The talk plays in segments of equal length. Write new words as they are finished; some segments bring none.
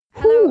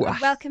Hello,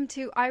 and welcome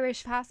to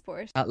Irish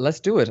Passport.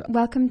 Let's do it.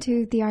 Welcome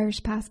to the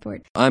Irish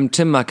Passport. I'm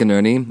Tim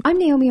McInerney. I'm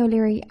Naomi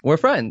O'Leary. We're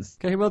friends.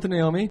 Okay, well to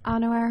Naomi.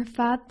 Anwar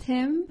Fad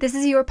Tim. This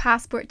is your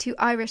passport to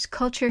Irish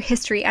culture,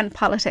 history and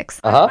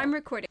politics. Uh-huh. I'm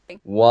recording.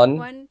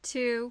 One,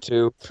 two,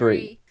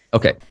 three.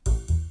 Okay.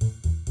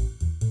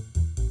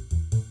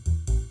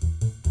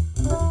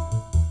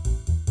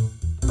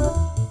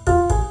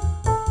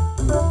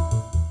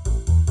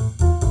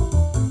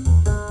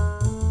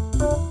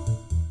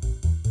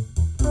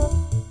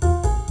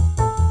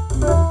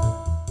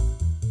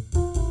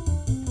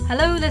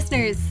 Hello,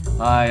 listeners.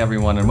 Hi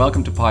everyone, and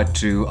welcome to part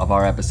 2 of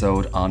our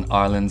episode on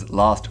Ireland's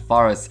Lost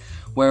Forests,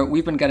 where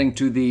we've been getting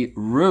to the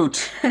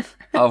root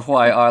of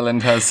why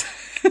Ireland has...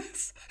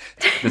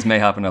 This may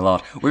happen a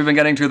lot. We've been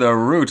getting to the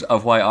root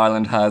of why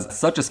Ireland has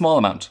such a small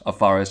amount of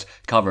forest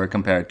cover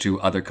compared to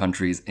other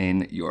countries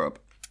in Europe.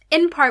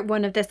 In part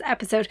 1 of this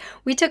episode,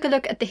 we took a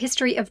look at the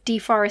history of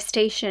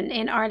deforestation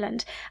in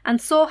Ireland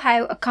and saw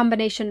how a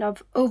combination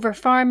of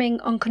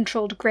over-farming,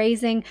 uncontrolled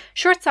grazing,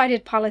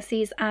 short-sighted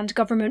policies and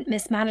government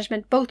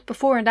mismanagement, both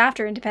before and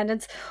after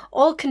independence,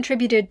 all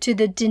contributed to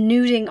the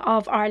denuding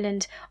of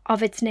Ireland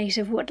of its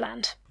native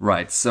woodland.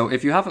 Right, so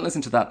if you haven't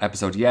listened to that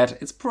episode yet,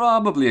 it's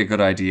probably a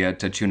good idea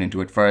to tune into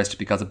it first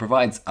because it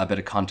provides a bit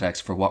of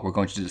context for what we're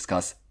going to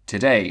discuss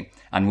today,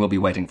 and we'll be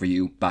waiting for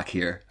you back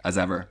here as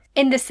ever.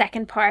 In the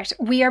second part,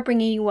 we are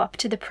bringing you up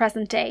to the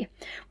present day.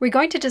 We're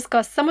going to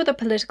discuss some of the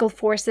political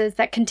forces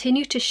that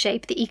continue to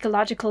shape the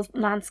ecological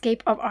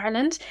landscape of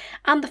Ireland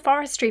and the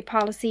forestry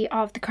policy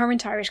of the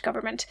current Irish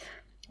government.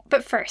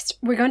 But first,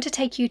 we're going to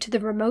take you to the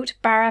remote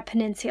Barra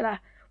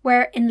Peninsula,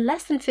 where in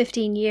less than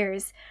 15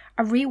 years,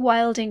 a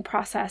rewilding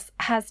process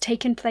has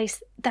taken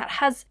place that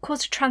has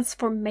caused a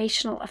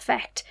transformational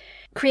effect,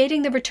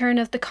 creating the return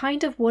of the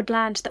kind of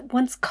woodland that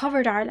once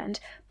covered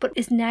Ireland, but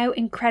is now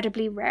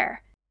incredibly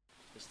rare.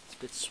 It's a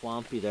bit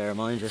swampy there,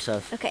 mind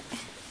yourself. Okay.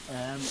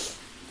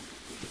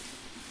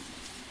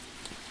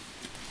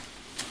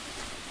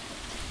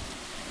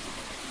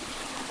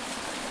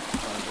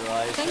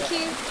 Thank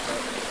you.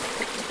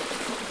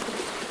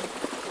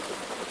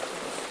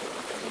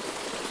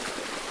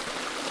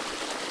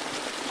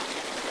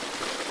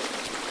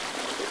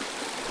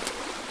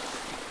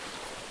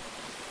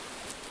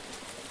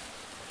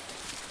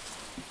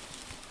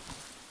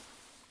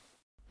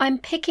 I'm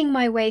picking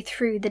my way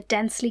through the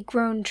densely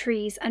grown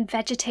trees and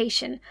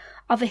vegetation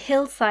of a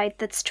hillside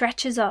that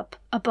stretches up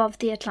above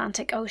the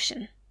Atlantic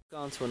Ocean.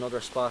 Gone to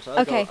another spot.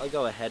 I'll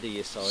go ahead of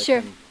you so Sure.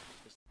 I can...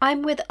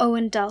 I'm with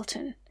Owen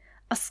Dalton,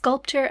 a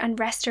sculptor and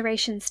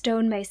restoration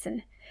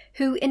stonemason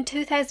who in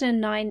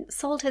 2009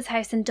 sold his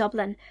house in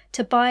Dublin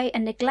to buy a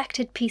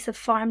neglected piece of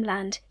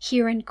farmland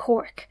here in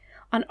Cork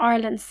on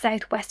Ireland's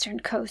southwestern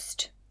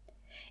coast.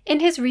 In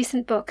his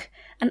recent book,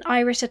 An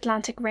Irish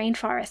Atlantic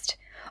Rainforest,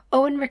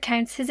 Owen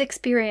recounts his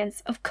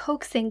experience of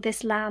coaxing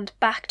this land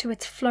back to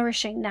its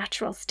flourishing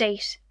natural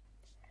state.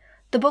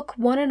 The book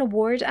won an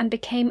award and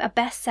became a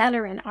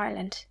bestseller in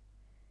Ireland.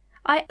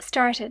 I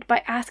started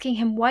by asking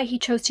him why he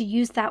chose to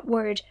use that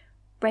word,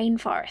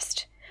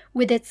 rainforest,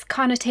 with its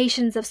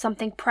connotations of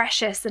something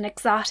precious and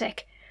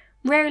exotic,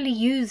 rarely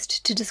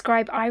used to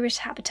describe Irish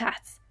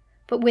habitats,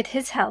 but with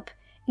his help,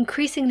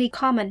 increasingly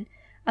common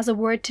as a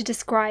word to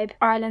describe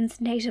Ireland's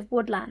native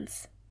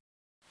woodlands.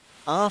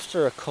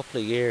 After a couple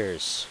of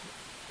years,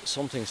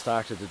 something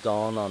started to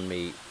dawn on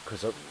me,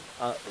 because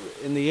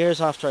in the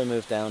years after I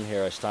moved down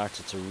here, I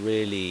started to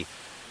really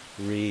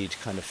read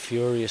kind of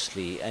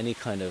furiously any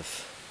kind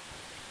of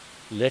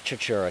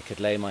literature I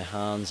could lay my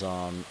hands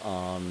on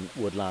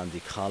woodland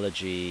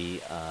ecology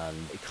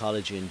and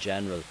ecology in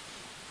general.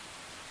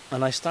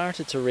 And I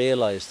started to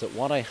realise that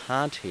what I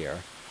had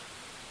here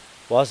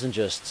wasn't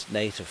just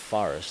native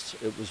forest,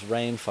 it was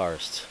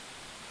rainforest.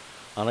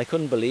 And I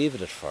couldn't believe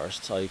it at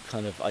first. I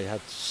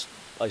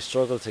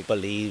struggled to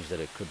believe that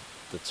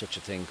that such a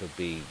thing could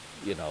be,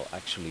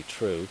 actually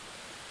true.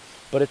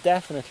 But it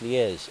definitely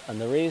is.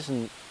 And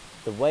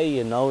the way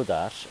you know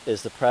that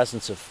is the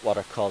presence of what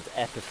are called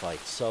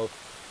epiphytes. So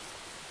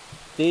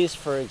these,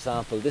 for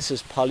example, this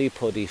is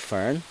polypody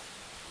fern.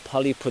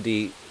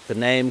 Polypody, the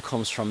name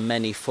comes from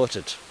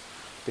many-footed,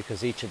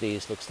 because each of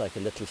these looks like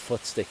a little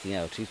foot sticking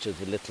out, each of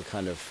the little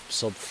kind of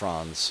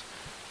sub-fronds.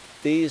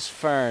 These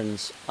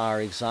ferns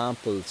are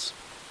examples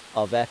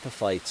of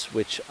epiphytes,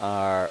 which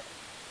are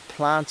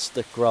plants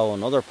that grow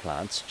on other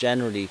plants,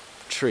 generally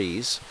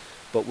trees,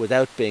 but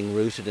without being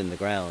rooted in the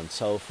ground.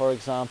 So, for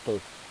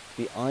example,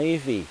 the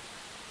ivy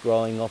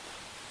growing up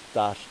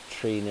that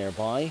tree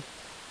nearby,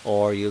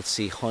 or you'll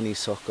see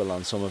honeysuckle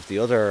on some of the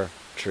other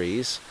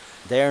trees,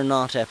 they're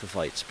not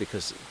epiphytes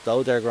because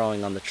though they're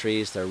growing on the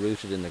trees, they're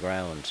rooted in the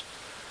ground.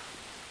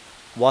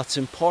 What's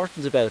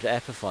important about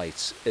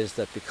epiphytes is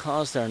that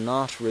because they're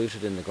not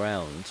rooted in the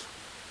ground,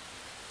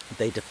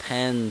 they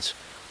depend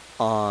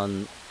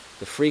on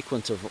the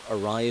frequent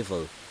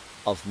arrival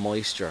of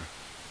moisture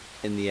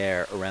in the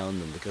air around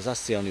them, because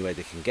that's the only way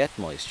they can get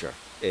moisture,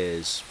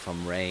 is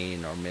from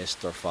rain or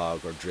mist or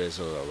fog or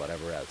drizzle or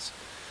whatever else.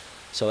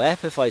 So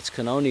epiphytes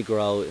can only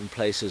grow in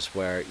places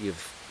where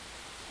you've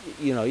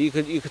you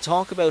could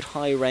talk about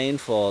high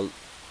rainfall,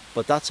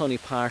 but that's only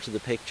part of the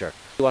picture.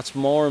 What's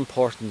more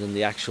important than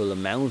the actual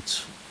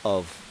amount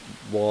of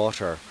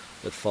water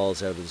that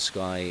falls out of the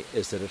sky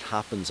is that it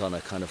happens on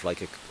a kind of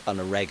like on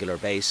a regular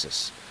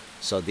basis.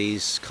 So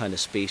these kind of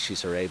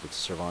species are able to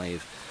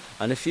survive.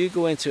 And if you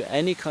go into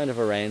any kind of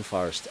a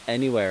rainforest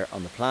anywhere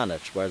on the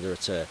planet, whether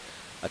it's a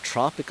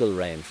tropical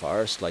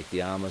rainforest like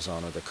the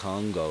Amazon or the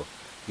Congo,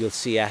 you'll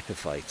see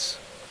epiphytes.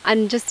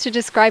 And just to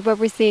describe what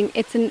we're seeing,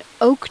 it's an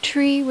oak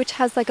tree which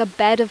has like a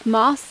bed of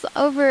moss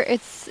over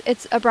its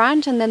a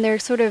branch, and then they're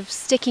sort of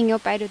sticking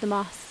up out of the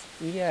moss.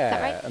 Yeah, Is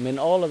that right? I mean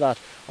all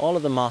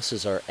of the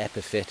mosses are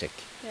epiphytic.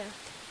 Yeah.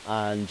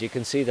 And you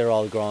can see they're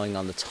all growing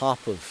on the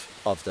top of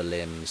the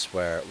limbs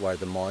where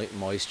the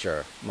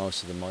moisture,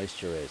 most of the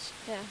moisture is.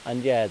 Yeah.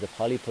 And yeah, the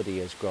polypody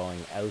is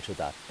growing out of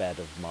that bed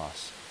of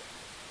moss.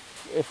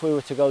 If we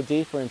were to go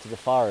deeper into the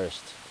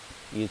forest,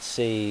 you'd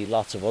see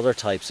lots of other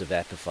types of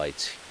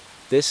epiphytes.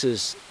 This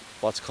is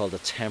what's called a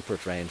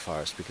temperate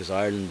rainforest because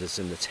Ireland is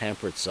in the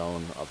temperate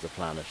zone of the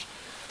planet.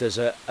 There's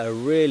a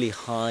really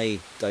high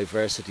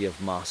diversity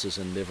of mosses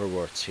and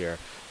liverworts here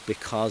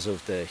because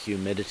of the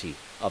humidity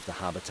of the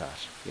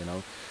habitat, you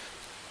know.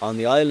 On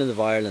the island of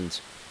Ireland,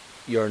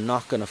 you're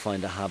not going to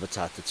find a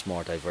habitat that's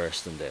more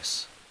diverse than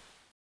this.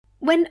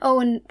 When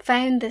Owen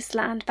found this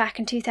land back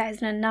in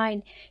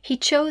 2009, he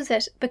chose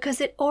it because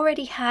it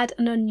already had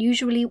an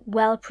unusually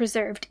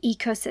well-preserved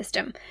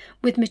ecosystem,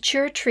 with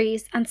mature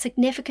trees and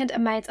significant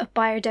amounts of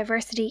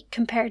biodiversity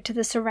compared to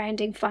the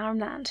surrounding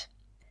farmland.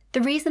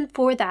 The reason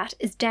for that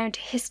is down to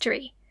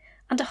history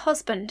and a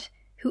husband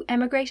who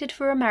emigrated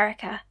for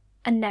America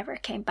and never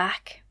came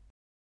back.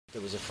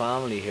 There was a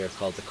family here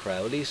called the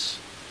Crowleys.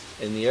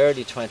 In the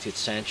early 20th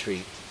century,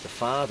 the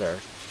father,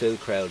 Phil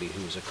Crowley,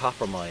 who was a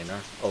copper miner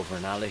over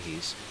in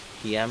Allihies,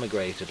 he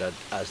emigrated,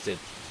 as did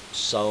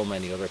so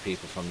many other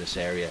people from this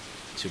area,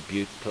 to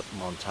Butte,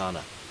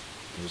 Montana.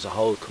 There was a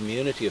whole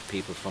community of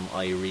people from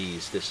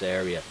Iries, this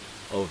area,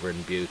 over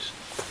in Butte.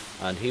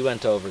 And he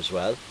went over as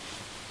well.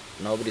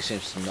 Nobody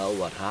seems to know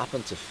what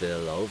happened to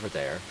Phil over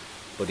there,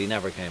 but he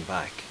never came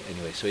back.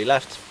 Anyway, so he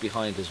left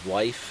behind his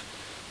wife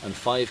and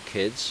 5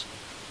 kids,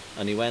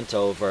 and he went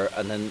over,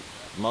 and then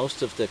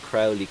most of the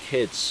Crowley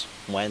kids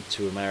went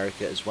to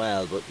America as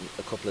well, but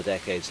a couple of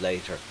decades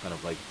later, kind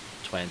of like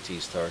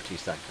 20s,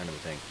 30s, that kind of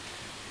thing.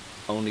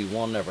 Only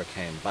one ever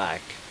came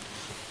back.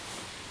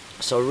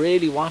 So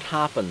really what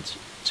happened,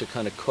 to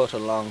kind of cut a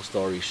long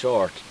story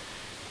short,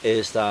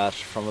 is that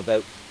from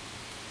about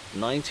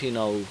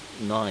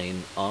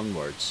 1909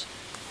 onwards,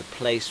 the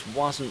place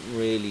wasn't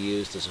really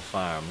used as a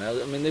farm. Now,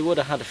 I mean, they would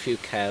have had a few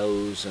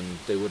cows, and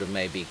they would have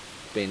maybe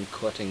been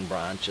cutting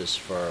branches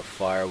for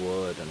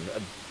firewood,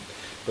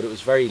 but it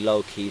was very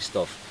low-key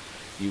stuff.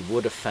 You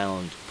would have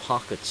found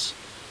pockets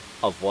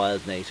of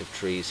wild native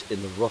trees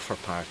in the rougher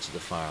parts of the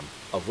farm,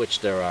 of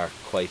which there are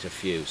quite a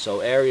few. So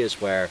areas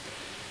where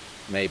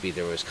maybe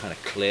there was kind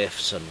of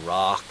cliffs and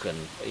rock,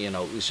 and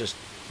it was just,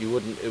 it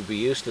would be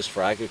useless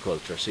for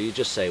agriculture. So you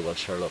just say, well,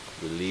 sure, look,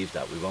 we'll leave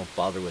that, we won't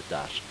bother with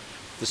that.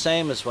 The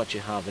same as what you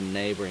have in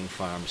neighbouring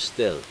farms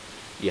still.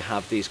 You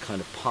have these kind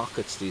of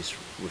pockets, these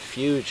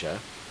refugia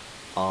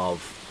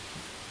of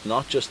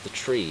not just the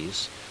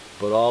trees,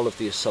 but all of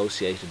the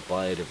associated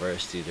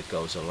biodiversity that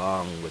goes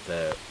along with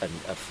a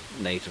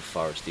native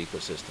forest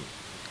ecosystem.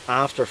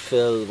 After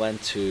Phil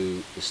went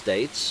to the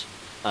States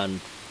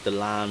and the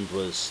land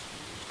was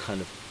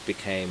kind of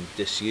became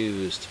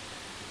disused,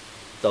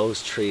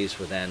 those trees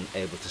were then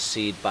able to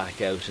seed back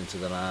out into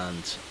the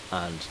land,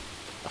 and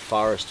a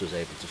forest was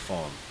able to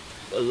form.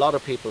 A lot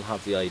of people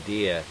have the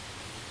idea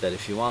that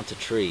if you want a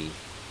tree,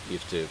 you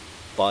have to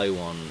buy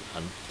one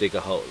and dig a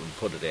hole and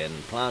put it in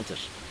and plant it.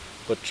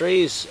 But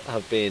trees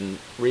have been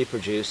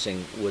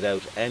reproducing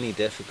without any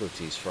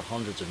difficulties for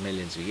hundreds of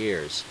millions of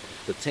years.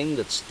 The thing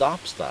that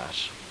stops that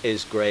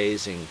is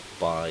grazing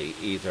by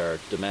either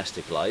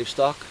domestic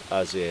livestock,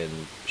 as in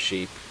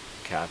sheep,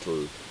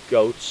 cattle,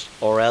 goats,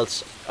 or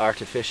else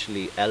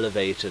artificially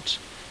elevated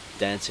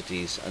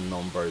densities and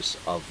numbers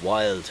of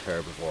wild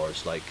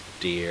herbivores like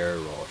deer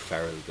or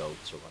feral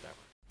goats or whatever.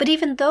 But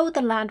even though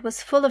the land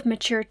was full of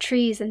mature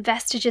trees and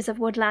vestiges of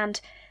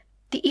woodland,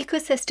 the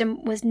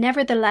ecosystem was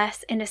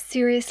nevertheless in a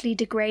seriously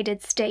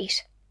degraded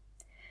state.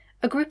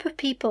 A group of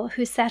people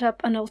who set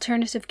up an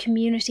alternative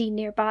community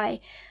nearby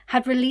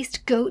had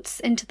released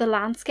goats into the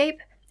landscape,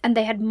 and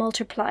they had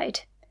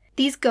multiplied.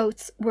 These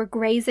goats were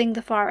grazing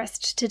the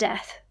forest to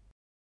death.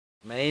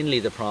 Mainly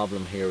the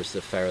problem here was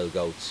the feral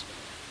goats,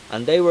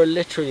 and they were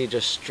literally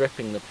just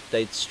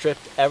they'd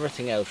stripped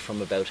everything out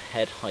from about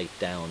head height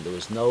down. There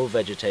was no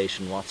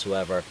vegetation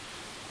whatsoever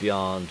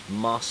beyond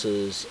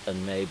mosses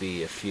and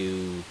maybe a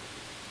few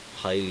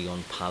highly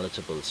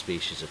unpalatable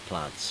species of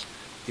plants.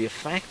 The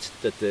effect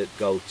that the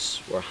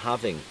goats were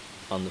having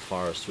on the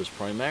forest was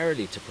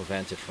primarily to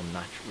prevent it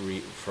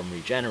from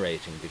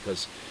regenerating,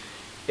 because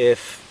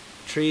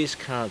if trees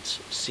can't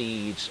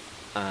seed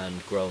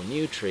and grow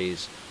new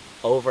trees,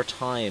 over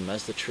time,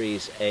 as the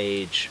trees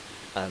age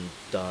and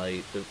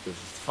die, the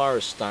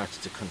forest starts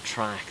to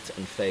contract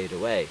and fade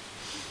away.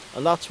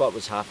 And that's what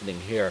was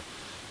happening here.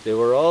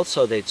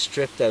 They'd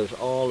stripped out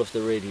all of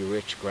the really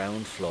rich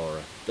ground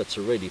flora that's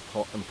a really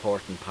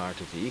important part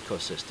of the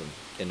ecosystem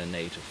in a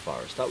native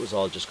forest. That was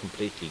all just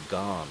completely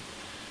gone.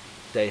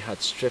 They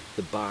had stripped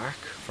the bark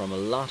from a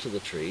lot of the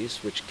trees,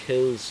 which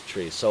kills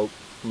trees. So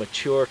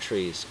mature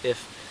trees,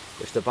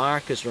 if the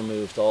bark is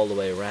removed all the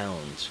way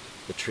around,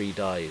 the tree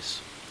dies.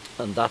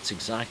 And that's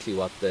exactly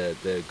what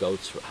the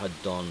goats had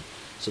done.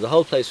 So the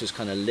whole place was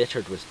kind of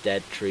littered with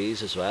dead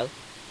trees as well.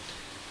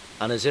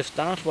 And as if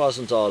that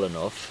wasn't all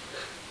enough,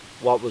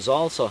 what was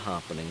also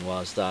happening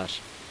was that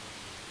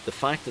the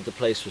fact that the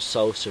place was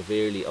so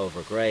severely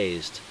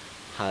overgrazed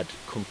had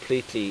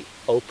completely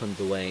opened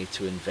the way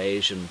to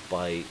invasion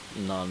by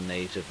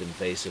non-native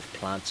invasive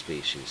plant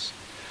species.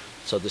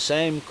 So the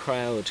same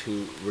crowd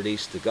who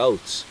released the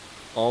goats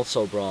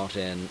also brought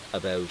in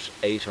about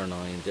 8 or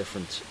 9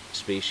 different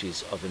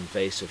species of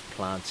invasive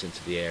plants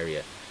into the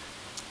area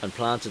and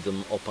planted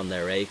them up on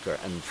their acre,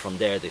 and from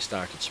there they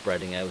started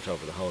spreading out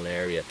over the whole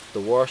area.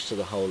 The worst of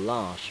the whole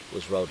lot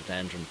was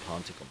Rhododendron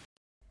ponticum.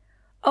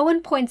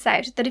 Owen points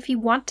out that if you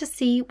want to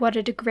see what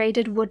a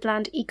degraded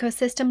woodland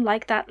ecosystem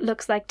like that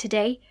looks like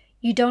today,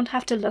 you don't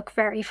have to look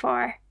very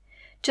far.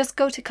 Just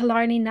go to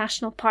Killarney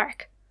National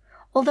Park.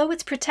 Although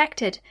it's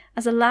protected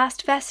as a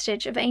last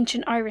vestige of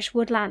ancient Irish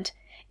woodland,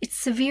 it's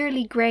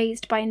severely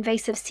grazed by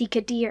invasive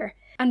Sika deer,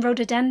 and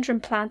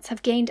rhododendron plants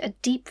have gained a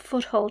deep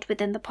foothold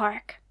within the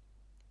park.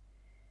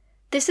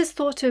 This is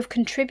thought to have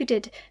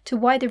contributed to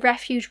why the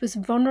refuge was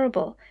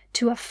vulnerable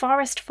to a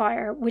forest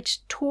fire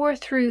which tore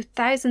through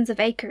thousands of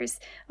acres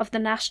of the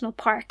national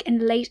park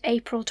in late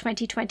April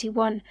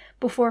 2021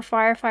 before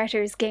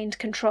firefighters gained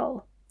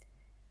control.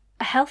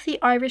 A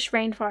healthy Irish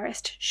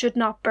rainforest should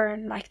not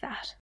burn like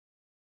that.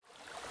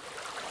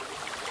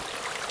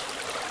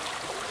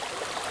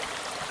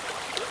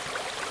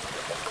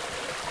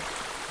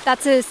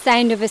 That's a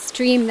sound of a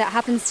stream that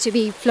happens to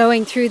be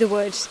flowing through the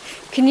wood.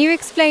 Can you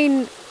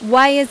explain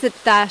why is it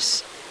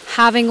that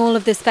having all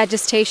of this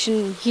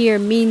vegetation here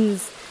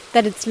means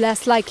that it's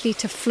less likely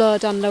to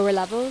flood on lower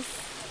levels?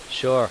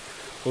 Sure.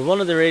 Well, one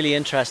of the really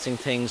interesting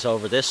things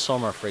over this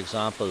summer, for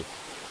example,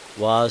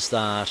 was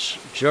that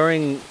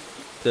during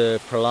the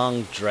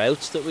prolonged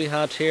droughts that we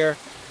had here,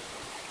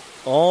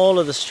 all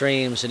of the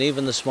streams and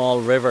even the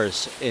small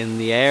rivers in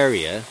the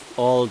area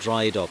all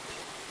dried up.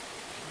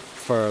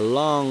 For a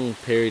long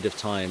period of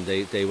time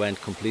they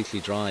went completely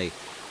dry,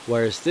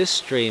 whereas this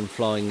stream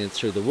flowing in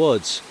through the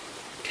woods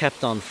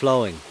kept on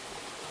flowing.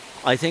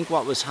 I think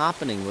what was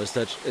happening was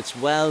that it's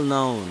well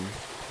known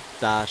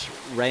that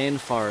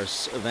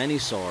rainforests of any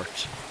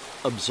sort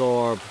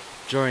absorb,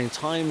 during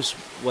times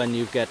when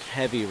you get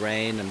heavy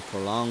rain and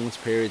prolonged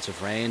periods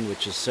of rain,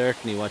 which is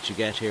certainly what you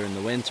get here in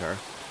the winter,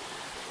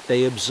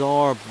 they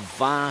absorb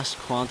vast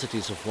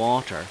quantities of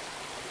water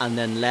and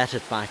then let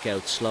it back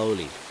out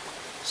slowly.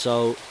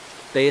 So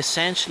they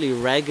essentially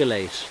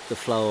regulate the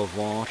flow of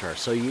water.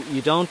 So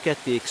you don't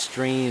get the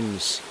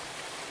extremes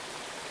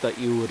that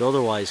you would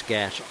otherwise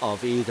get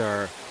of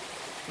either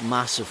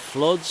massive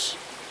floods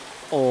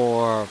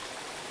or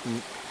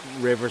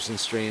rivers and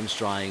streams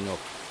drying up.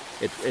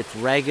 It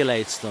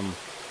regulates them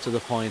to the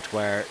point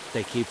where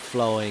they keep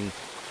flowing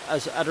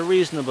at a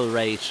reasonable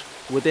rate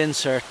within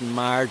certain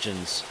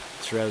margins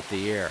throughout the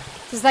year.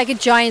 So it's like a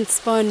giant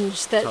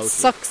sponge that Totally.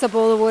 sucks up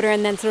all the water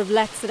and then sort of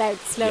lets it out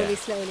slowly.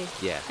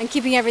 Yeah. And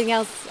keeping everything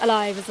else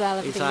alive as well,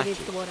 everything Exactly. that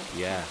needs the water.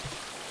 Yeah.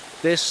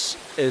 This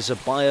is a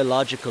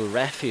biological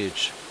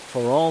refuge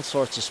for all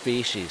sorts of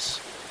species.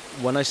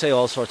 When I say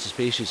all sorts of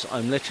species,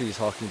 I'm literally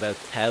talking about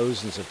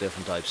thousands of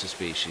different types of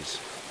species.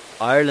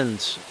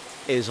 Ireland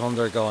is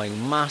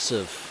undergoing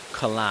massive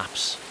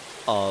collapse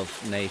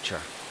of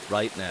nature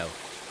right now,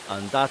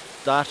 and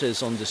that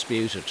is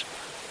undisputed.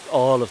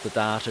 All of the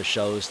data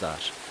shows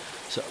that.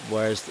 So,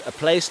 whereas a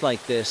place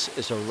like this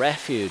is a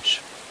refuge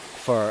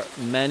for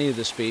many of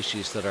the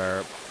species that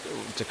are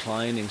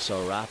declining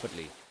so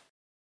rapidly.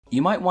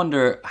 You might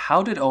wonder,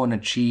 how did Owen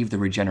achieve the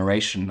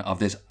regeneration of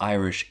this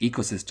Irish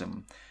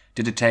ecosystem?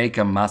 Did it take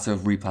a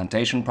massive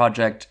replantation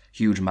project,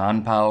 huge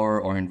manpower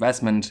or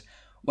investment?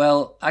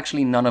 Well,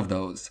 actually none of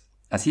those.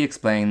 As he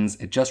explains,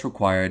 it just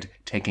required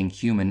taking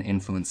human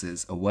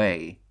influences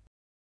away.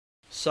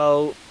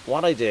 So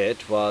what I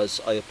did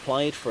was I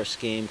applied for a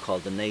scheme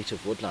called the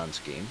Native Woodland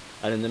Scheme,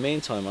 and in the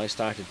meantime I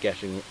started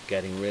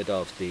getting rid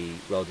of the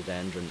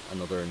rhododendron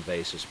and other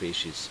invasive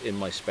species in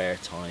my spare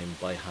time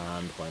by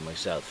hand by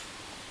myself.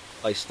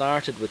 I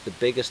started with the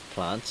biggest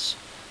plants,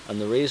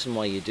 and the reason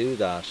why you do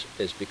that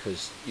is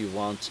because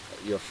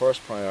your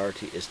first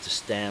priority is to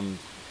stem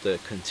the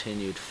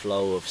continued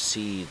flow of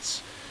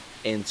seeds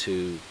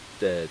into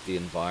the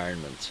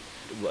environment.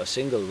 A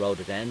single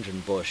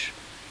rhododendron bush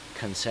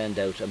can send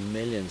out 1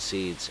 million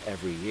seeds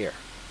every year,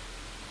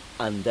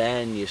 and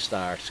then you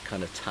start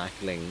kind of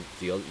tackling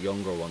the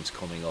younger ones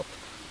coming up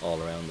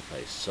all around the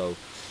place. So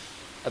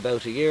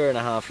about 1.5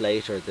 years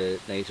later,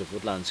 the Native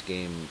Woodland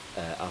Scheme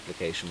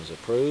application was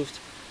approved,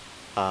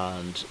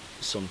 and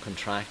some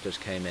contractors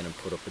came in and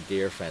put up a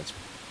deer fence.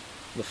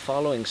 The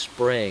following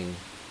spring,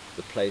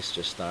 the place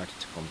just started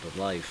to come to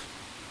life.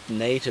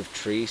 native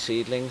tree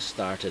seedlings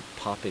started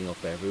popping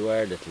up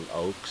everywhere, little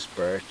oaks,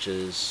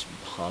 birches,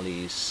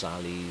 hollies,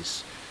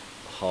 sallies,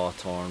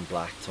 hawthorn,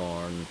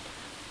 blackthorn,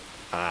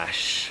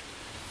 ash,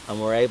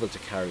 and were able to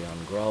carry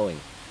on growing.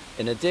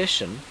 In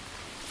addition,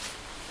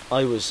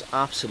 I was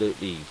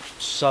absolutely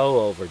so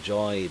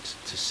overjoyed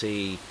to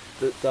see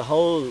the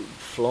whole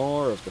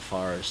floor of the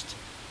forest,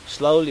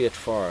 slowly at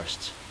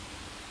first,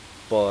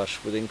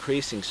 but with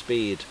increasing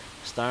speed,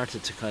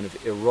 started to kind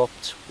of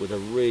erupt with a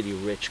really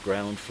rich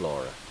ground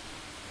flora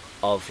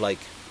of like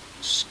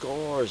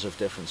scores of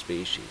different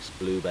species,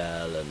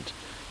 bluebell and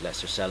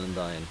lesser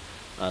celandine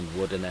and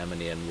wood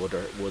anemone and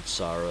wood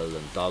sorrel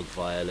and dog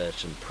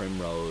violet and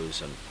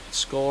primrose and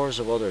scores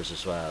of others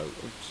as well.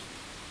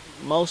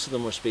 Most of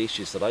them were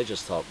species that I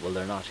just thought, well,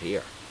 they're not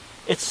here.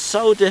 It's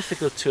so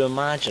difficult to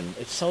imagine.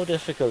 It's so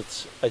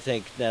difficult, I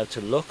think, now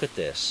to look at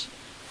this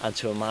and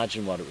to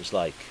imagine what it was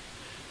like.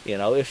 You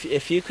know,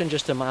 if you can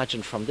just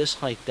imagine from this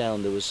height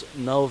down, there was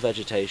no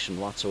vegetation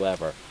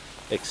whatsoever,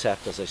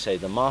 except, as I say,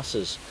 the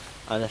mosses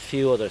and a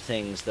few other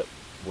things that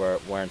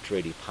weren't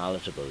really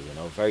palatable, you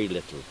know, very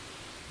little.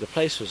 The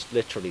place was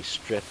literally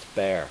stripped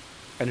bare.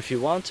 And if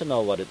you want to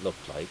know what it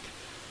looked like,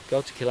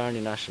 go to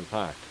Killarney National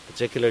Park,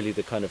 particularly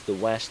the kind of the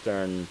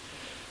western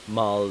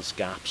Moll's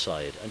Gap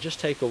side, and just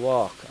take a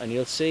walk and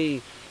you'll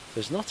see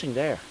there's nothing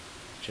there.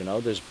 You know,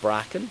 there's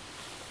bracken.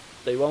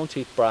 They won't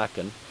eat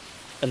bracken.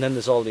 And then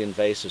there's all the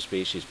invasive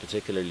species,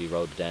 particularly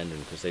rhododendron,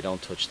 because they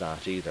don't touch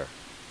that either.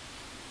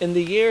 In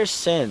the years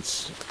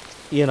since,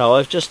 you know,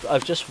 I've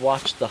just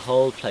watched the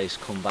whole place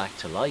come back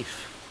to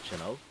life, you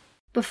know.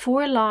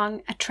 Before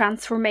long, a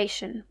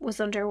transformation was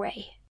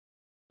underway.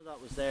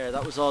 That was there.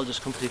 That was all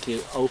just completely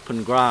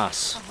open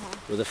grass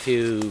with a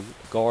few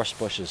gorse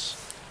bushes.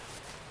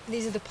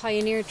 These are the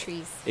pioneer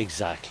trees.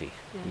 Exactly.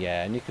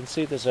 Yeah, and you can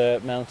see there's a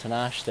mountain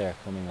ash there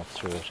coming up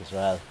through it as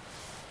well.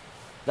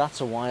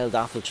 That's a wild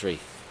apple tree.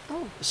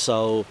 Oh.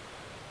 So,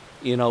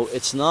 you know,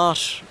 it's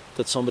not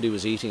that somebody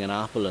was eating an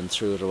apple and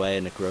threw it away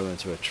and it grew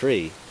into a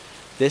tree.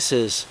 This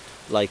is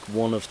like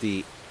one of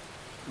the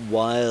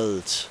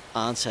wild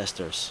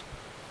ancestors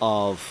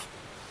of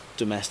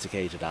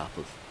domesticated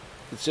apple.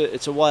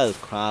 It's a wild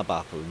crab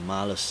apple,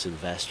 Malus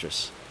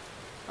sylvestris,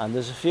 and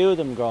there's a few of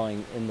them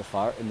growing in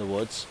the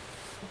woods.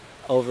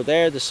 Over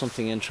there's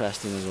something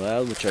interesting as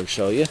well, which I'll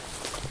show you.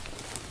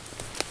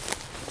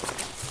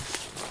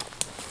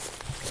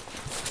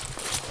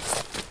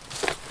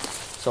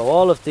 So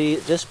all of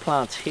this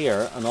plant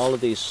here and all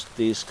of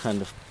these kind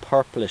of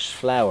purplish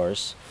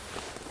flowers,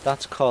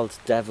 that's called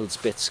devil's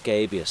bit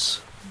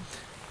scabious,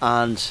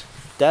 and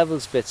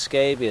devil's bit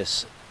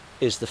scabious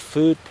is the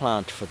food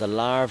plant for the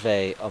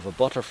larvae of a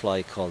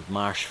butterfly called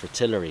marsh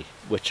fritillary,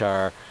 which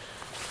are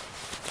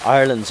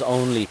Ireland's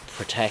only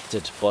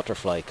protected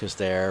butterfly because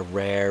they're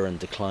rare and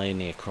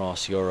declining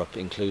across Europe,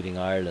 including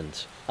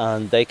Ireland.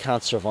 And they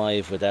can't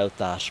survive without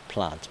that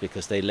plant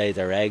because they lay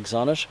their eggs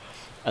on it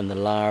and the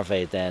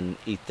larvae then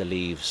eat the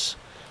leaves.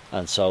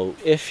 And so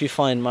if you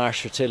find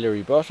marsh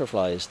fritillary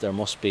butterflies, there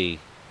must be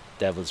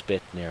devil's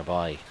bit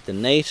nearby. The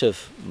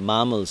native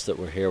mammals that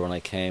were here when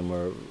I came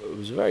it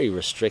was a very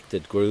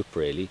restricted group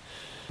really.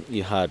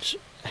 You had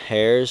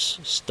hares,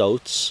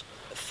 stoats,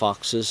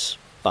 foxes,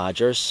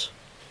 badgers,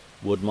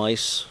 wood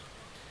mice.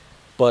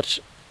 But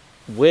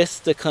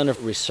with the kind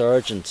of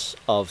resurgence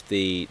of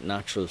the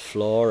natural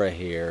flora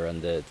here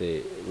and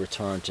the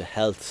return to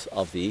health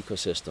of the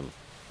ecosystem,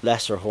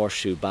 lesser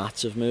horseshoe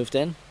bats have moved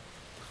in,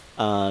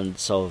 and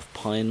so have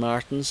pine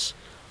martens,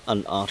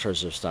 and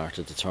otters have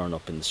started to turn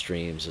up in the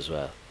streams as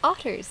well.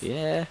 Otters?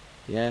 Yeah.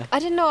 I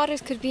didn't know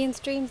otters could be in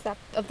streams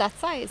of that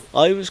size.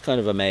 I was kind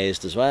of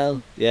amazed as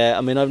well. Yeah,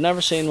 I mean, I've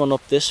never seen one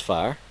up this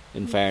far,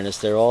 in fairness.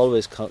 They're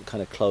always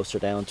kind of closer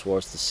down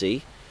towards the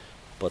sea,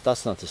 but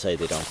that's not to say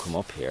they don't come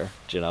up here,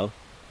 do you know.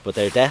 But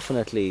they're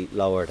definitely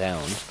lower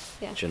down,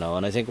 do you know.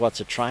 And I think what's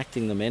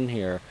attracting them in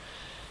here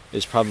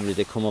is probably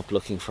they come up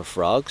looking for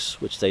frogs,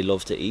 which they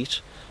love to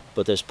eat,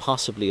 but there's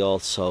possibly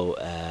also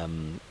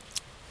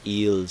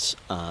eels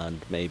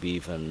and maybe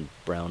even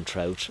brown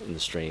trout in the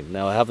stream.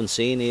 Now I haven't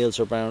seen eels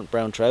or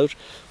brown trout,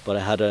 but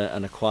I had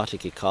an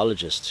aquatic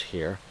ecologist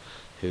here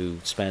who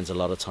spends a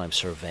lot of time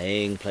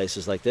surveying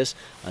places like this,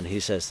 and he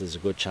says there's a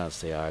good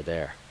chance they are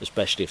there,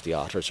 especially if the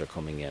otters are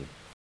coming in.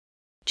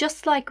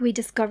 Just like we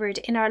discovered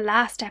in our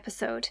last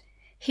episode,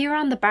 here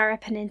on the Barra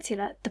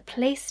Peninsula, the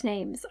place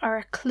names are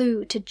a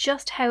clue to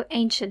just how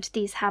ancient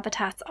these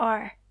habitats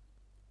are.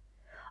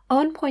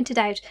 Owen pointed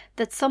out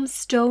that some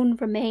stone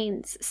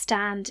remains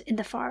stand in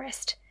the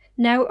forest,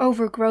 now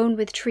overgrown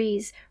with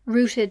trees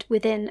rooted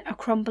within a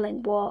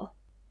crumbling wall.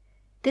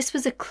 This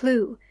was a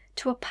clue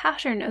to a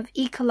pattern of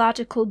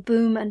ecological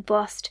boom and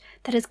bust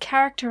that has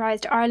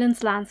characterised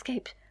Ireland's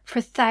landscape for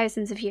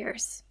thousands of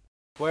years.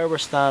 Where we're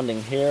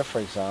standing here, for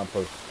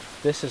example,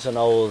 this is an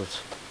old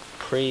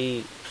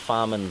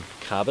pre-famine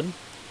cabin,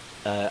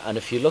 and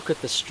if you look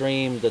at the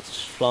stream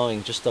that's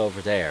flowing just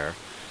over there,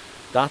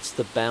 that's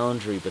the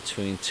boundary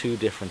between two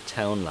different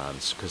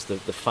townlands, because the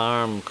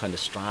farm kind of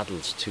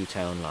straddles two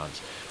townlands.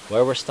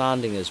 Where we're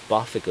standing is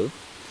Boffigal,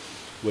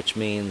 which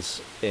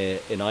means,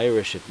 in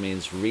Irish, it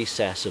means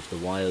recess of the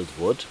wild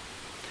wood.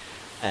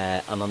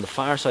 And on the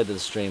far side of the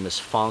stream is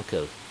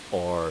Fonkil,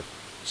 or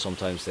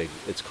sometimes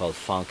it's called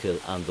Fonkil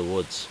and the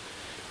Woods.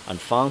 And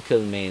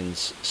Fonkil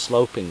means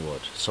sloping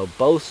wood. So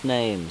both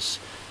names,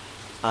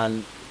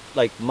 and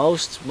like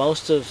most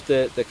of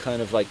the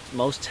kind of like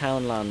most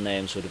townland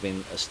names would have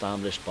been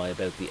established by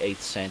about the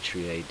 8th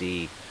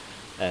century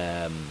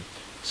AD.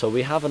 So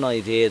we have an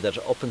idea that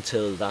up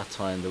until that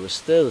time there was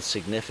still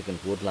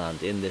significant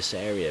woodland in this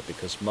area,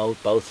 because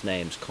both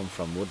names come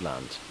from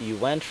woodland. You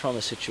went from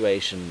a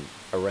situation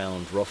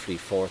around roughly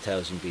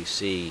 4000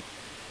 BC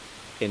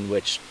in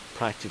which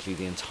practically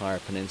the entire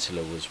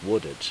peninsula was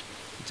wooded,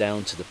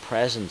 down to the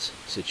present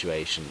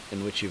situation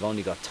in which you've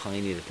only got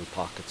tiny little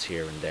pockets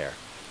here and there.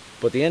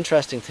 But the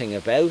interesting thing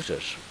about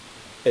it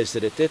is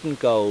that it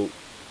didn't go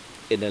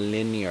in a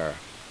linear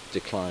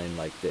decline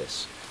like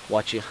this.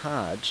 What you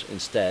had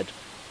instead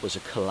was a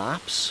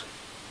collapse,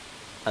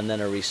 and then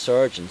a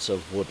resurgence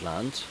of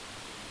woodland,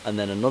 and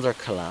then another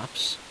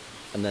collapse,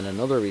 and then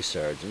another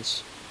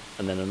resurgence,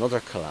 and then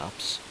another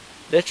collapse.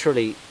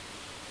 Literally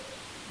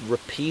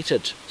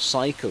repeated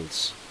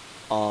cycles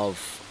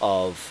of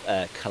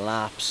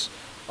collapse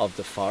of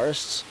the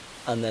forests,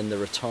 and then the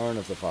return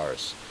of the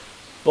forests.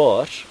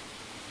 But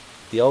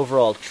the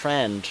overall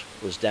trend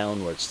was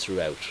downwards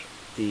throughout.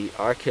 The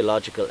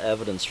archaeological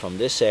evidence from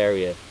this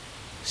area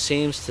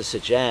seems to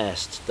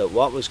suggest that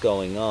what was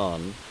going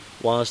on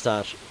was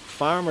that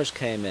farmers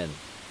came in,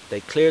 they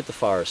cleared the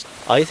forest.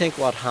 I think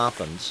what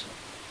happened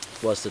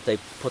was that they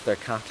put their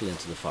cattle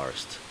into the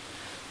forest.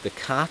 The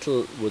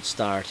cattle would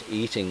start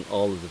eating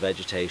all of the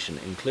vegetation,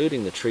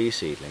 including the tree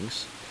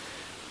seedlings,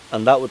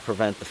 and that would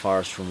prevent the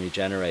forest from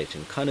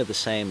regenerating, kind of the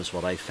same as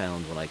what I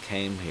found when I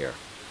came here.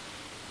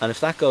 And if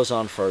that goes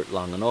on for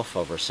long enough,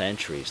 over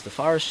centuries, the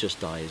forest just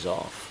dies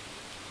off,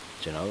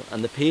 you know,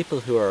 and the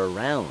people who are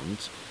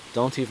around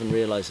don't even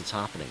realize it's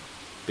happening,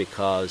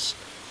 because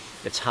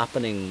it's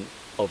happening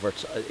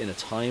in a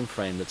time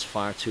frame that's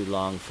far too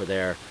long for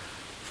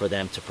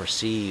them to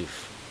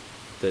perceive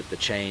the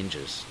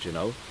changes, you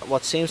know.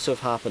 What seems to have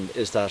happened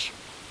is that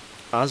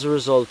as a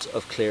result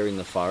of clearing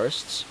the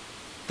forests,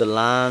 the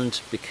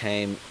land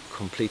became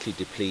completely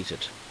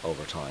depleted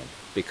over time,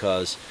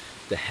 because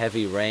the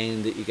heavy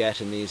rain that you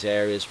get in these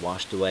areas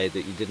washed away,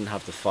 that you didn't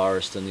have the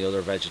forest and the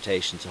other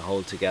vegetation to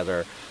hold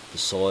together the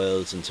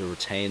soils and to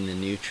retain the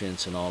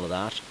nutrients and all of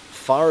that.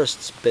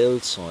 Forests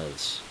build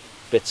soils,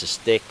 bits of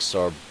sticks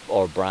or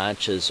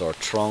branches or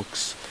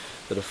trunks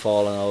that have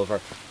fallen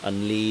over,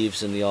 and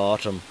leaves in the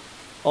autumn.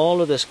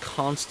 All of this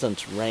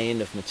constant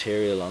rain of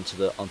material onto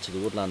the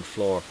woodland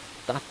floor,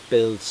 that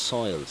builds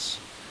soils.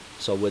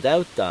 So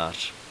without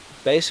that,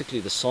 basically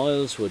the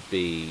soils would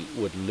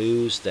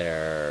lose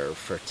their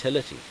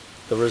fertility.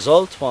 The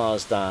result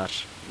was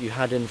that you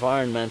had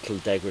environmental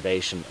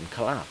degradation and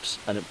collapse,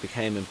 and it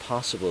became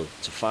impossible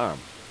to farm,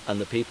 and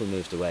the people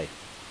moved away.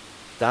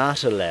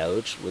 That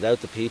allowed,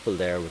 without the people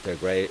there with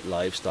their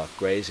livestock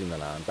grazing the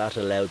land, that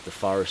allowed the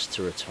forest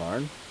to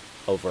return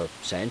over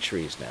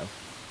centuries now.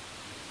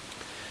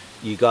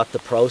 You got the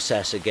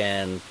process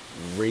again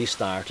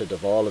restarted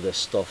of all of this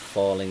stuff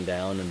falling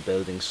down and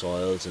building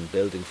soils and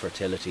building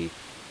fertility.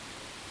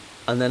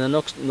 And then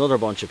another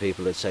bunch of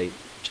people would say,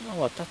 do you know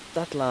what,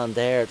 that land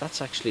there,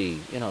 that's actually,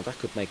 you know, that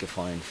could make a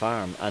fine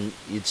farm. And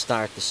you'd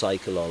start the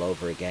cycle all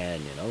over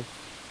again, you know.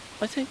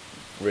 I think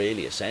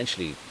really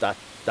essentially that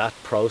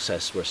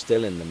process, we're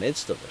still in the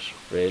midst of it,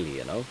 really,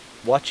 you know.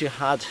 What you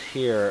had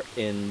here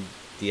in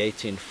the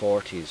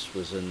 1840s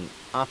was an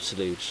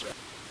absolute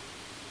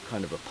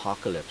kind of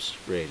apocalypse,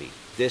 really.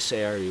 This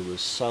area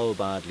was so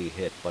badly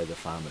hit by the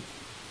famine.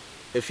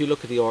 If you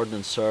look at the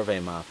Ordnance Survey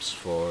maps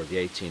for the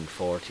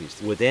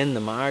 1840s, within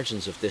the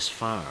margins of this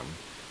farm,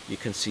 you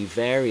can see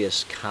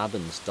various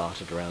cabins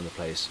dotted around the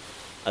place,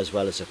 as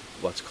well as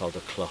what's called a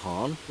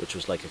clachan, which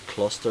was like a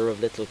cluster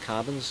of little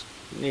cabins,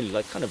 nearly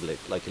like kind of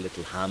like a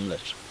little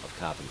hamlet of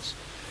cabins.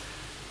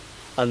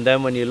 And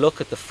then when you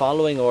look at the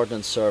following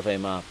Ordnance Survey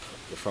map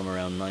from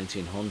around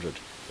 1900,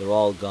 they're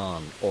all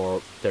gone,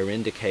 or they're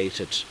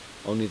indicated,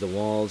 only the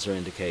walls are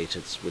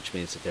indicated, which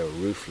means that they're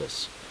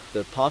roofless.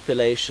 The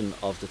population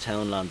of the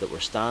townland that we're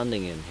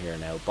standing in here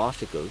now,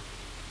 Bothical,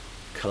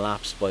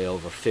 collapsed by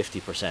over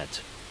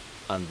 50%.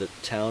 And the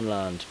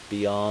townland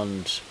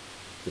beyond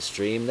the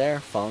stream there,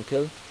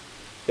 Fonkil,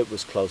 it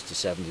was close to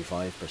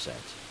 75%.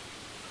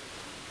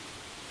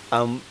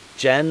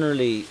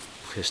 Generally,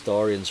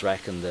 historians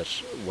reckon that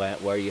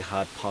where you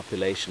had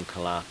population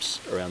collapse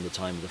around the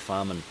time of the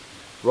famine,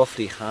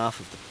 roughly half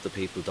of the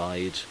people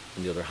died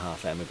and the other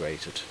half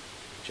emigrated,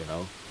 you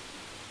know.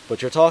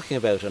 But you're talking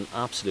about an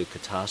absolute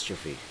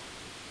catastrophe.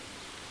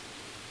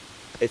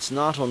 It's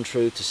not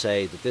untrue to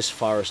say that this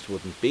forest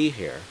wouldn't be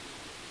here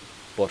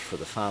but for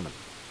the famine,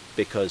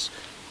 because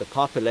the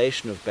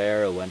population of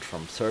Beara went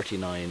from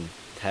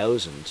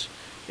 39,000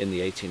 in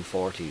the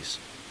 1840s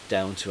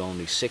down to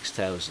only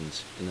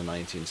 6,000 in the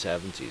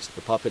 1970s.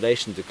 The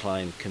population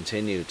decline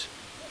continued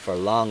for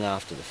long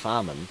after the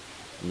famine,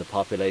 and the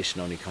population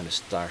only kind of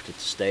started to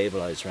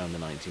stabilise around the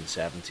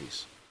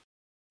 1970s.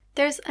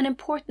 There's an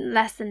important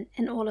lesson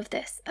in all of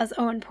this, as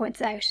Owen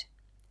points out.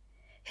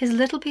 His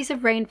little piece of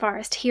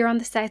rainforest here on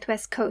the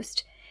southwest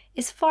coast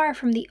is far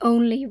from the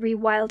only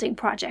rewilding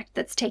project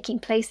that's taking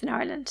place in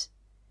Ireland.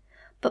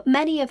 But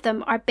many of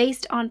them are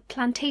based on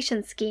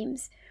plantation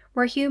schemes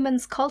where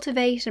humans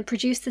cultivate and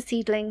produce the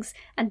seedlings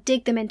and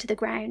dig them into the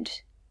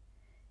ground.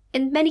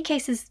 In many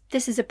cases,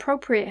 this is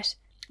appropriate,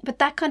 but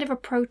that kind of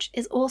approach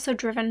is also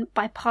driven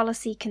by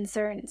policy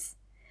concerns.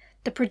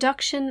 The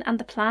production and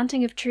the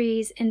planting of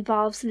trees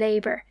involves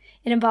labour.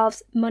 It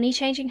involves money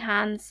changing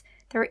hands.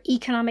 There are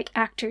economic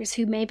actors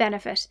who may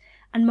benefit,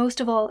 and most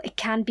of all, it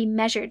can be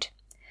measured.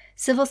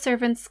 Civil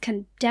servants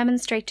can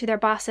demonstrate to their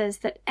bosses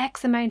that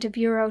X amount of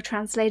euro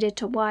translated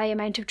to Y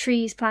amount of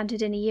trees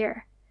planted in a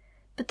year.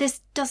 But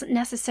this doesn't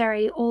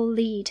necessarily all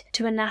lead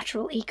to a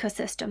natural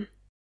ecosystem.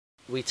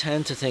 We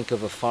tend to think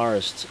of a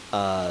forest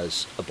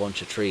as a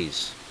bunch of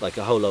trees, like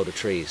a whole load of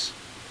trees.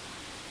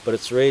 But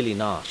it's really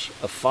not.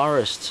 A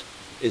forest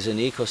is an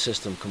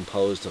ecosystem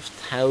composed of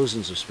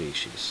thousands of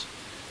species,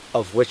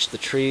 of which the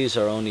trees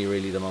are only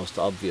really the most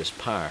obvious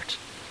part.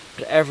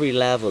 At every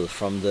level,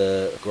 from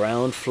the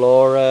ground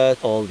flora,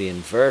 all the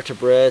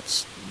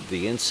invertebrates,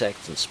 the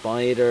insects and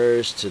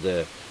spiders, to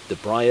the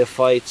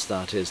bryophytes,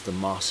 that is the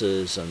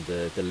mosses and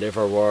the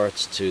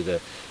liverworts, to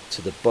the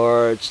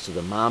birds, to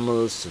the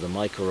mammals, to the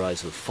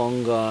mycorrhizal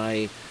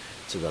fungi,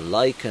 to the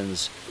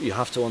lichens. You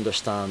have to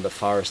understand the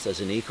forest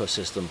as an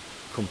ecosystem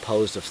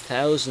composed of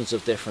thousands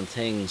of different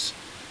things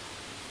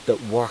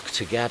that work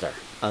together.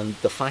 And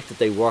the fact that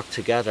they work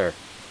together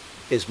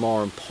is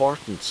more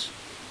important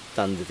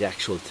than the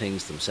actual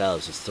things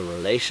themselves. It's the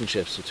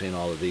relationships between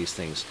all of these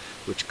things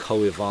which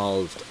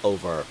co-evolved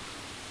over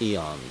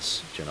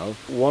eons, you know.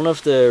 One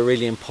of the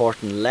really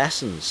important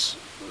lessons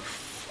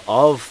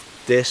of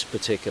this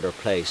particular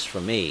place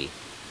for me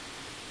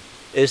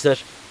is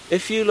that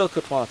if you look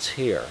at what's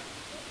here,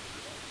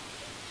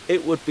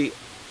 it would be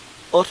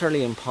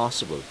utterly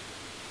impossible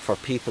for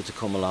people to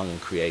come along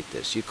and create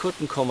this. You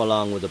couldn't come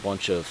along with a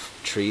bunch of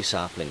tree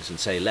saplings and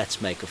say,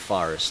 let's make a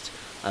forest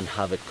and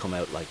have it come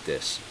out like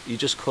this. You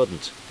just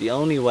couldn't. The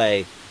only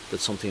way that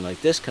something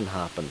like this can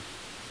happen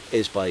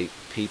is by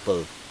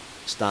people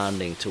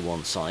standing to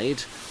one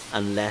side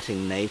and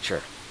letting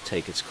nature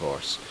take its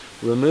course,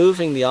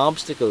 removing the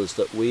obstacles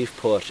that we've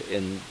put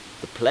in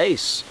the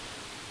place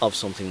of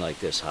something like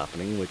this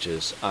happening, which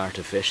is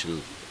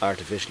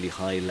artificially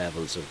high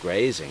levels of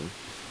grazing,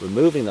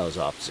 removing those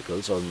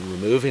obstacles, or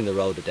removing the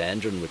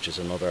rhododendron, which is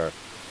another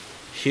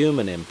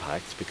human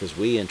impact because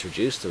we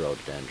introduced the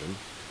rhododendron,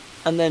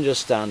 and then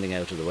just standing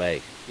out of the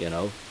way, you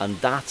know. And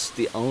that's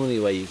the only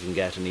way you can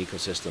get an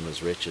ecosystem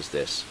as rich as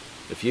this.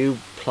 If you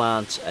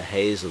plant a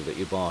hazel that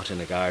you bought in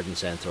a garden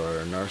centre or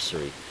a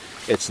nursery,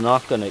 you're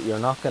not gonna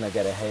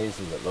get a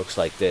hazel that looks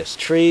like this.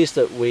 Trees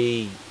that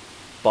we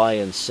buy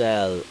and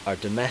sell are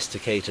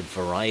domesticated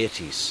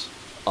varieties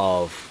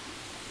of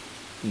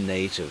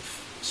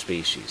native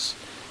species.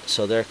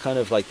 So they're kind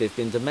of like they've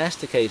been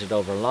domesticated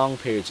over long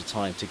periods of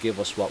time to give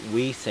us what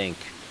we think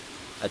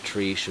a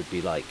tree should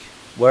be like.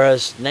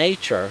 Whereas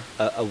nature,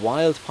 a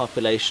wild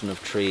population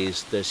of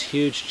trees, there's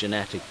huge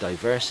genetic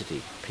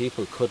diversity.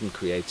 People couldn't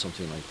create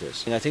something like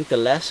this. And I think the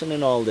lesson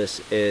in all this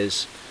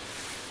is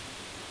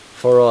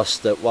for us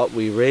that what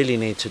we really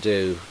need to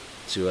do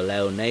to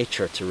allow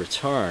nature to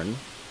return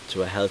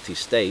to a healthy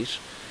state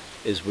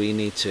is we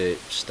need to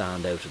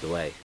stand out of the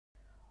way.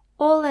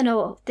 All in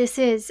all, this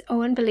is,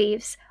 Owen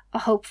believes, a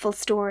hopeful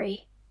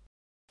story.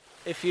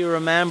 If you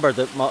remember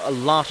that a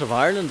lot of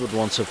Ireland would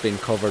once have been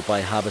covered by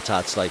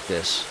habitats like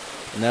this.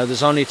 Now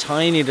there's only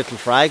tiny little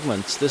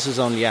fragments. This is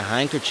only a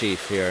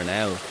handkerchief here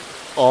now.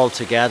 All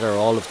together,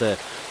 all of the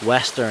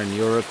Western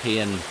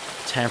European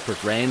temperate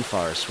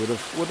rainforests would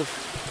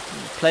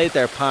have played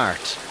their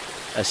part,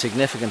 a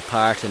significant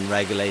part in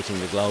regulating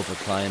the global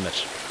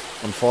climate.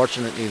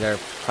 Unfortunately, they're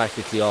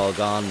practically all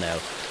gone now,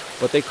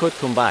 but they could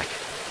come back.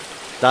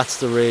 That's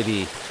the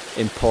really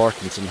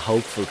important and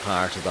hopeful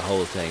part of the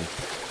whole thing,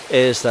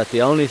 is that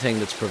the only thing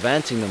that's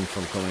preventing them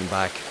from coming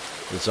back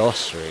is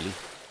us, really.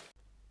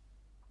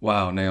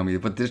 Wow, Naomi,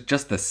 but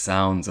just the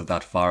sounds of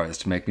that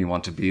forest make me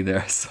want to be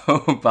there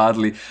so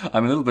badly.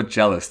 I'm a little bit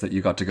jealous that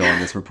you got to go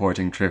on this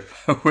reporting trip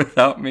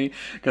without me,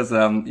 because,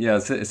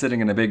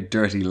 sitting in a big,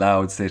 dirty,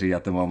 loud city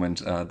at the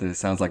moment, there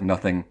sounds like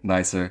nothing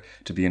nicer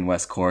to be in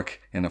West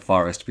Cork in a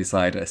forest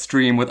beside a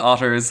stream with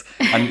otters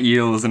and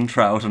eels and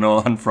trout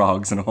and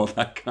frogs and all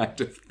that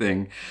kind of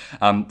thing.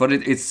 But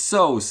it's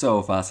so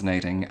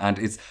fascinating. And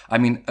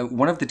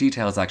one of the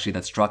details actually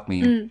that struck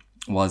me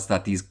was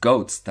that these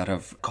goats that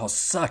have caused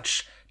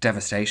such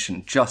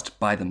devastation just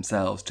by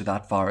themselves to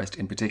that forest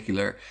in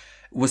particular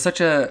was such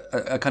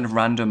a kind of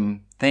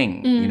random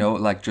thing, you know,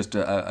 like just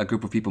a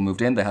group of people moved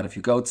in, they had a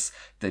few goats,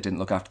 they didn't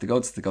look after the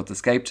goats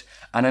escaped,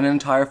 and an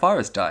entire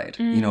forest died,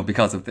 you know,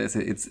 because of this.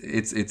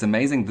 It's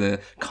amazing the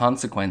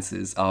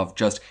consequences of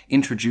just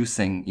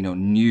introducing, you know,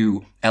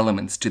 new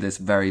elements to this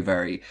very,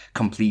 very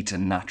complete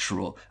and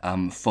natural,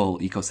 full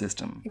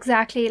ecosystem.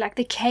 Exactly, like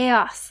the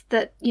chaos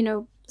that, you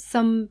know,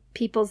 some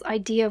people's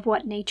idea of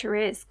what nature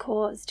is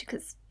caused,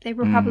 because they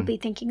were probably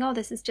thinking, oh,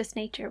 this is just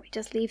nature, we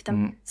just leave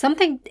them.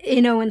 Something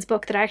in Owen's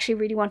book that I actually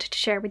really wanted to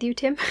share with you,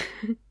 Tim,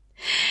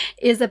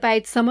 is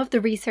about some of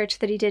the research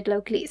that he did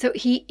locally. So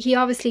he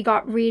obviously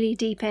got really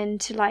deep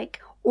into like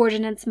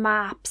ordnance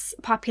maps,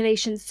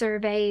 population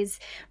surveys,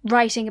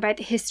 writing about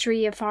the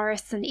history of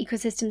forests and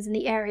ecosystems in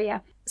the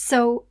area.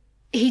 So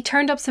he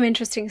turned up some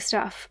interesting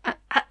stuff.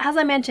 As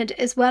I mentioned,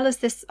 as well as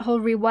this whole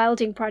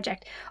rewilding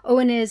project,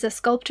 Owen is a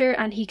sculptor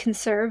and he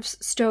conserves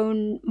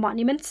stone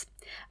monuments.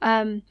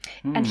 And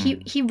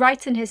he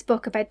writes in his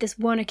book about this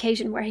one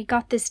occasion where he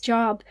got this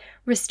job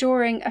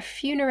restoring a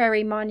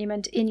funerary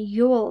monument in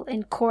Youghal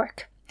in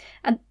Cork.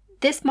 And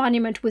this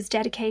monument was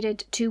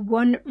dedicated to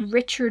one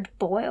Richard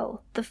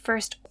Boyle, the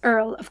first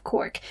Earl of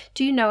Cork.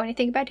 Do you know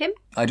anything about him?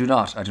 I do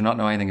not. I do not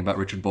know anything about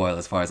Richard Boyle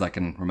as far as I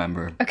can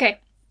remember. Okay.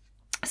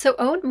 So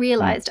Owen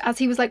realised as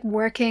he was like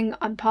working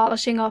on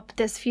polishing up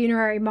this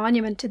funerary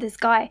monument to this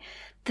guy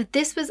that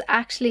this was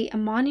actually a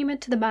monument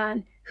to the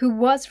man who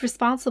was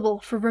responsible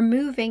for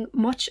removing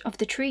much of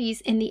the trees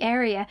in the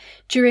area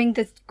during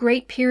the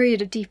great period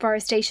of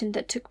deforestation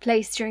that took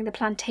place during the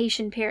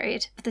plantation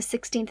period of the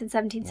 16th and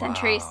 17th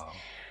centuries.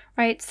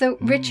 Right, so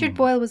Richard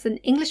Boyle was an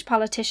English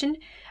politician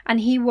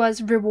and he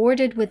was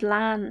rewarded with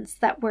lands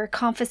that were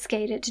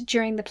confiscated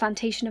during the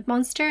plantation of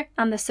Munster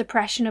and the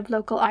suppression of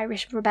local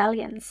Irish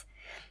rebellions.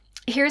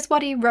 Here's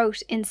what he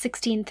wrote in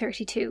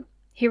 1632.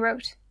 He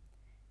wrote,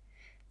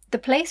 "The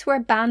place where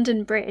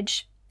Bandon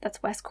Bridge,"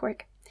 that's West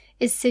Cork,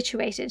 "is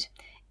situated,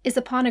 is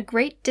upon a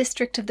great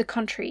district of the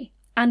country,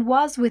 and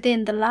was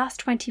within the last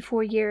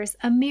 24 years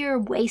a mere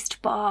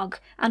waste bog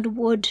and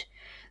wood,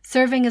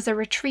 serving as a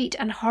retreat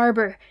and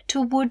harbour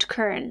to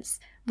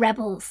wood-kerns,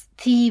 rebels,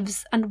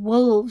 thieves, and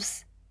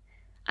wolves.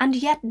 And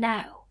yet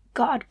now,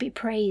 God be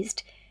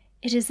praised,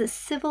 it is as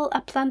civil a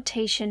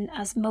plantation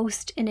as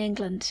most in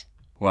England."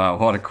 Wow,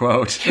 what a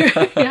quote.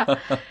 Yeah.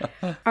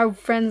 Our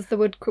friends, the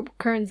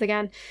wood-kerns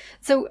again.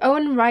 So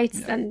Owen writes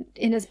in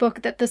his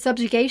book that the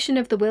subjugation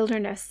of the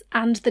wilderness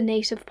and the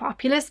native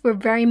populace were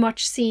very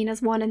much seen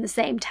as one and the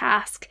same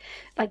task.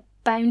 Like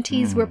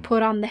bounties were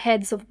put on the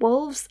heads of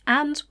wolves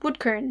and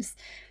wood-kerns.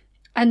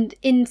 And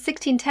in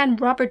 1610,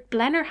 Robert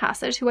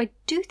Blennerhassett, who I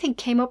do think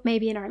came up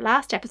maybe in our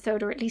last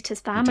episode, or at least his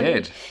family. He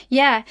did.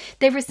 Yeah,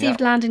 they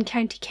received land in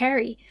County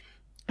Kerry.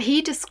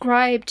 He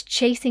described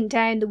chasing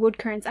down the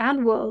woodkerns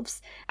and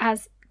wolves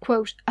as,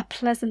 quote, a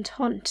pleasant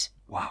hunt.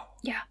 Wow.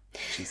 Yeah.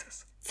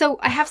 Jesus. So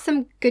I have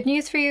some good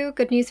news for you,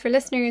 good news for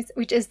listeners,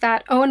 which is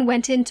that Owen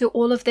went into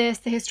all of this,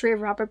 the history of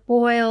Robert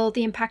Boyle,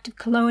 the impact of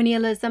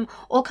colonialism,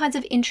 all kinds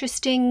of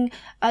interesting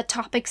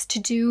topics to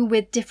do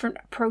with different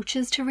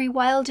approaches to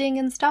rewilding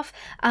and stuff.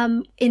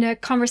 In a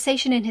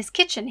conversation in his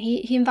kitchen,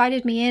 he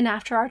invited me in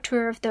after our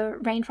tour of the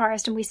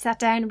rainforest, and we sat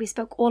down and we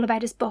spoke all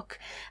about his book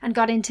and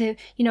got into,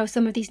 you know,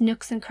 some of these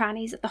nooks and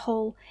crannies of the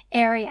whole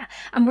area.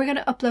 And we're going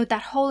to upload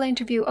that whole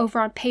interview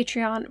over on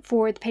Patreon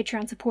for the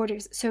Patreon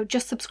supporters. So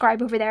just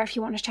subscribe over there if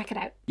you want to check it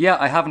out. Yeah,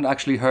 I haven't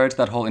actually heard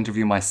that whole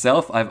interview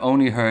myself. I've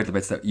only heard the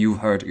bits that you've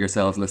heard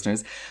yourselves,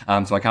 listeners.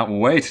 So I can't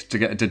wait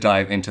to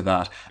dive into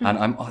that. And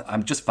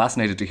I'm just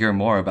fascinated to hear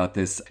more about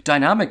this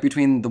dynamic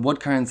between the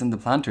woodkerns and the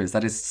planters.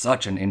 That is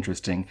such an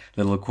interesting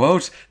little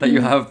quote that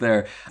you have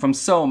there from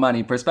so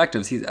many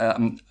perspectives.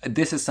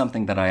 This is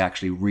something that I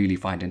actually really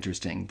find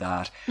interesting.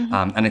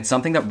 And it's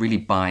something that really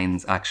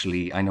binds,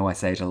 actually, I know I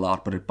say it a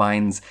lot, but it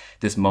binds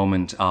this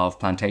moment of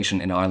plantation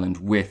in Ireland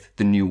with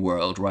the New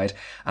World, right?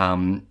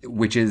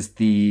 Which is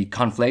the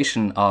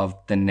conflation of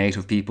the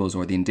native peoples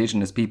or the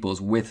indigenous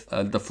peoples with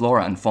the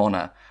flora and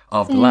fauna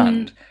of the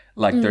land.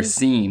 Like they're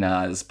seen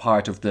as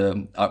part of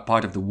the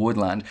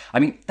woodland. I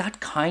mean,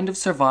 that kind of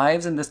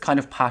survives in this kind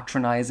of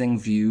patronizing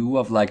view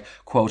of like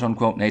quote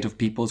unquote native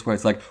peoples, where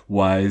it's like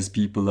wise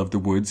people of the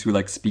woods who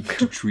like speak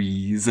to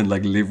trees and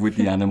like live with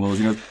the animals.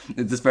 You know,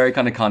 it's this very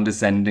kind of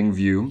condescending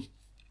view,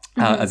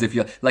 as if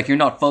you're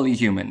not fully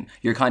human.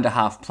 You're kind of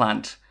half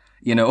plant.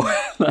 You know,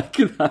 like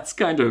it's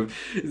kind of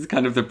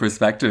the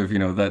perspective, you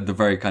know, the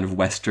very kind of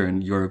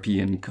Western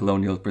European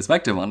colonial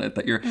perspective on it,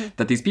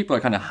 that these people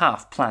are kind of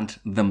half plant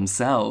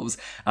themselves,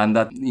 and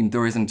that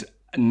there isn't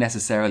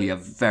necessarily a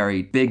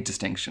very big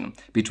distinction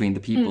between the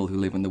people who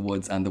live in the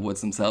woods and the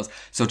woods themselves.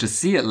 So to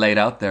see it laid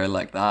out there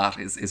like that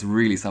is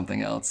really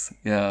something else.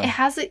 Yeah. It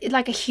has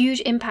like a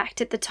huge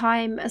impact at the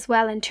time as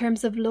well in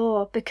terms of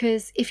law,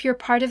 because if you're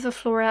part of the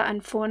flora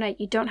and fauna,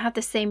 you don't have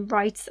the same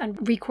rights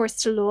and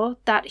recourse to law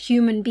that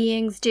human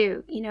beings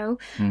do, you know,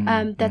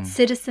 that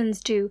citizens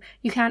do.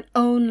 You can't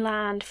own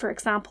land, for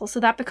example. So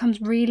that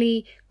becomes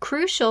really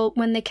crucial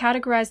when they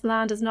categorize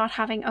land as not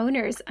having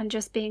owners and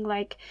just being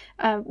like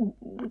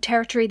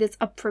territory that's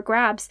up for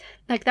grabs.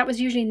 Like that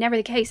was usually never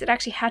the case. It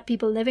actually had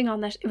people living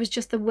on it. It was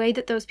just the way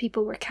that those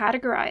people were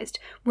categorized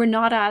were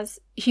not as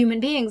human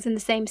beings in the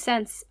same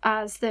sense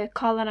as the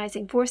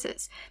colonizing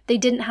forces. They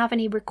didn't have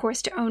any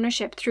recourse to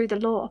ownership through the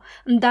law.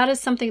 And that is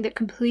something that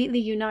completely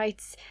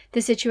unites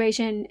the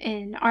situation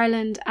in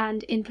Ireland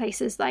and in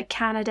places like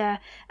Canada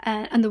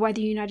and the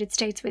wider United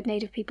States with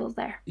native peoples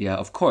there. Yeah,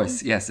 of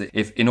course. Yes.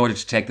 If in order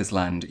to take take this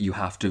land, you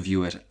have to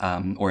view it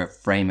or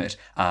frame it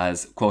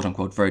as quote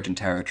unquote virgin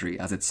territory,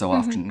 as it's so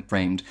often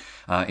framed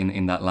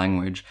in that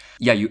language.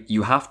 Yeah,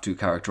 you have to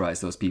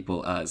characterize those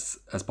people as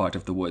part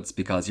of the woods,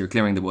 because you're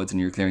clearing the woods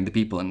and you're clearing the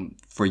people. And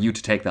for you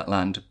to take that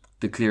land,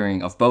 the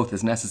clearing of both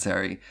is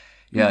necessary.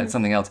 Yeah, it's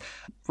something else.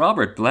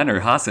 Robert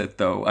Blennerhassett,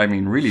 though, I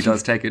mean, really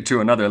does take it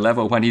to another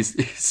level when he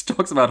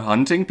talks about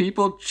hunting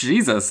people.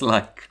 Jesus,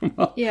 like,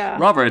 Yeah.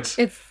 Robert,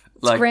 It's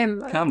like,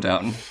 grim. calm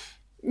down.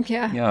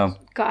 Yeah. Yeah.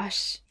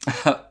 Gosh.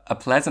 A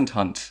pleasant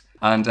hunt.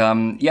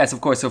 And yes,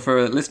 of course, so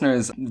for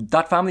listeners,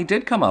 that family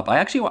did come up.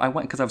 I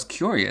went because I was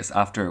curious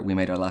after we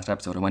made our last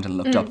episode. I went and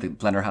looked up the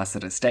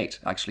Blennerhassett estate,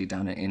 actually,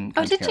 down in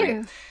Oh, County did Kerry.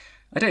 you?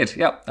 I did,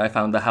 yeah. I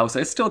found the house.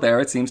 It's still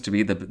there. It seems to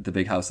be the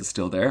big house is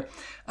still there.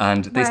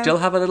 And they Wow. still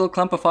have a little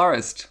clump of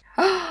forest.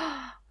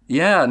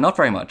 Yeah, not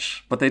very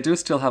much, but they do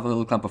still have a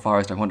little clump of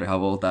forest. I wonder how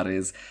old that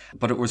is.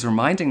 But it was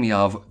reminding me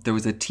of, there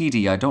was a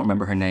TD, I don't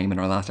remember her name in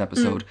our last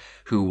episode,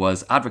 who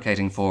was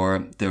advocating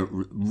for the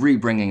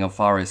rebringing of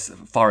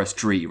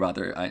forestry,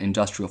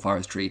 industrial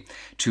forestry,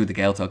 to the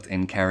Gaeltacht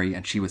in Kerry.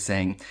 And she was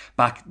saying,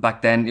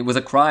 back then, it was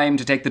a crime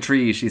to take the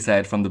trees, she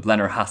said, from the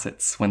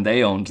Blennerhassetts when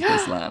they owned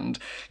this land.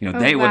 You know,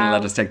 they wouldn't wow.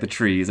 let us take the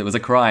trees. It was a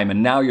crime.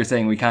 And now you're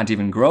saying we can't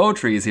even grow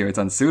trees here. It's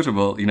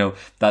unsuitable. You know,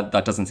 that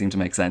doesn't seem to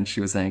make sense,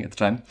 she was saying at the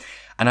time.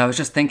 And I was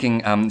just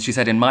thinking, she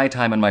said, in my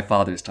time and my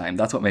father's time.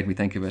 That's what made me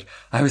think of it.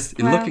 I was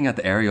looking at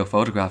the aerial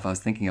photograph. I was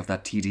thinking of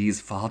that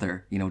TD's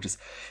father, you know, just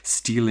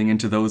stealing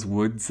into those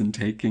woods and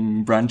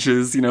taking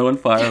branches, you know, and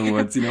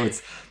firewoods. You know,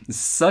 it's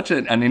such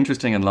an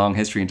interesting and long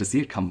history. And to see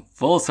it come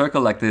full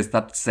circle like this,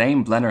 that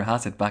same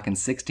Blennerhassett back in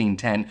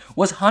 1610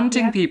 was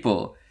hunting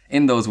people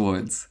in those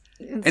woods.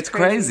 It's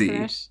crazy.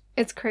 Isn't it?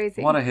 It's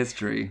crazy. What a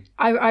history.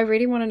 I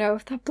really want to know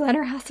if that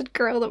Blennerhassett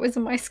girl that was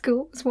in my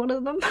school was one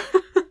of them.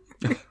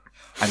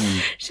 I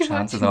mean, She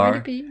chances might are,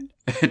 have been.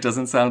 it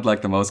doesn't sound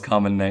like the most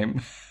common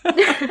name.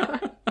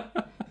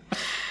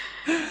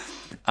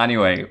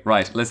 Anyway,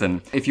 right,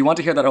 listen. If you want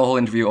to hear that whole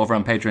interview over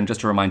on Patreon, just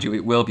to remind you,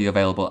 it will be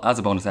available as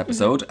a bonus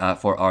episode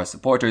for our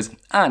supporters.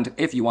 And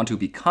if you want to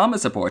become a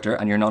supporter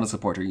and you're not a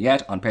supporter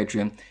yet on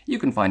Patreon, you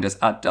can find us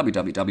at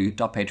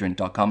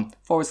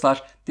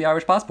www.patreon.com/The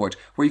Irish Passport,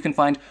 where you can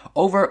find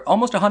over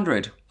almost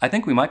 100. I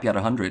think we might be at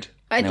 100.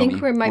 I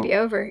think we might be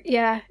over.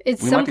 Yeah.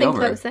 It's We might be something over.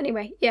 close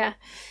anyway. Yeah.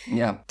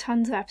 Yeah.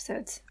 Tons of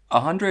episodes.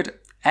 100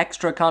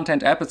 extra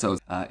content episodes.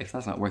 If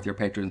that's not worth your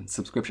Patreon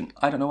subscription,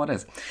 I don't know what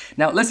is.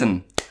 Now,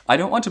 listen, I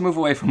don't want to move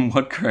away from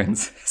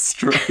Woodkerns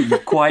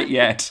quite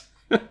yet.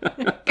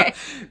 Okay.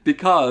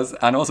 Because,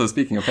 and also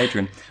speaking of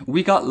Patreon,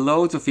 we got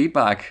loads of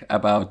feedback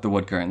about the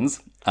Woodkerns.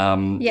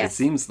 Yes. It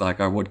seems like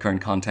our Woodkern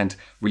content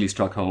really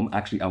struck home.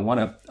 Actually, I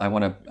want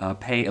to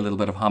pay a little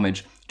bit of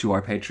homage to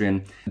our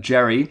Patreon,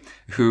 Jerry,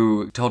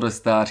 who told us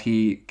that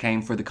he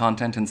came for the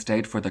content and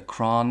stayed for the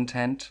cron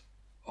tent.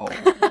 Oh.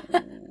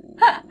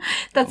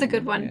 That's a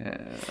good one.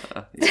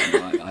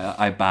 Yeah,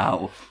 I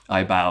bow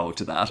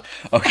to that.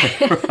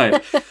 Okay,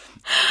 right.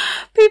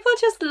 People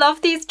just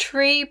love these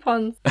tree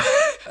puns.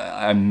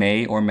 I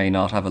may or may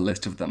not have a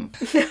list of them.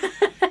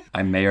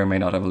 I may or may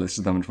not have a list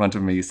of them in front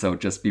of me, so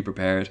just be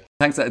prepared.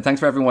 Thanks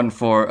for everyone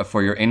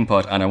for your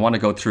input, and I want to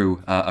go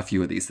through a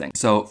few of these things.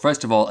 So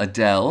first of all,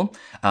 Adele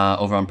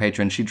over on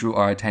Patreon, she drew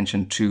our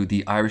attention to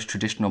the Irish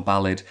traditional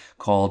ballad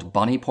called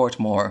Bonnie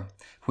Portmore,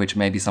 which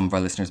maybe some of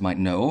our listeners might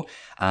know.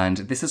 And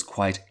this is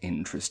quite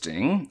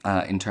interesting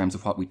in terms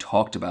of what we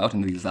talked about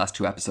in these last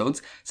two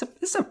episodes. So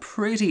this is a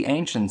pretty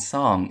ancient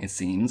song, it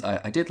seems.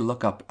 I did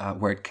look up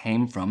where it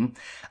came from.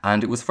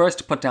 And it was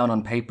first put down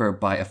on paper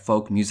by a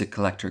folk music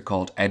collector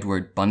called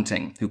Edward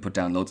Bunting, who put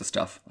down loads of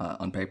stuff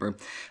on paper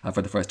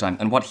for the first time.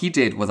 And what he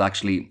did was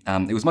actually,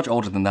 it was much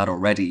older than that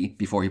already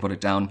before he put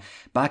it down.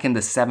 Back in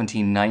the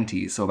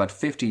 1790s, so about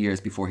 50 years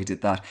before he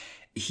did that,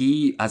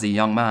 he, as a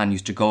young man,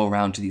 used to go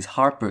around to these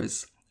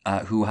harpers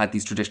who had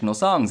these traditional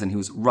songs, and he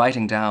was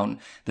writing down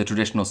the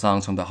traditional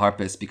songs from the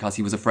harpists because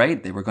he was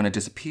afraid they were going to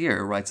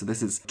disappear, right? So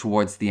this is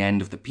towards the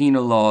end of the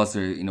penal laws,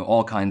 or, you know,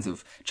 all kinds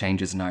of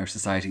changes in Irish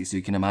society. So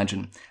you can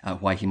imagine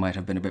why he might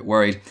have been a bit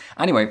worried.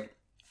 Anyway,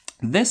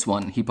 this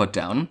one he put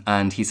down,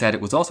 and he said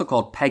it was also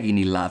called Peggy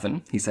Ní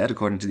Lavin, he said,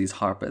 according to these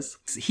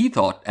harpists. He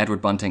thought,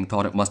 Edward Bunting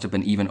thought it must have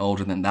been even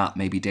older than that,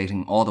 maybe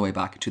dating all the way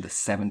back to the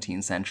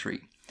 17th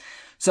century.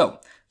 So,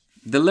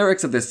 the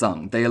lyrics of this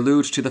song, they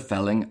allude to the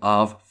felling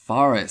of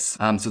forests.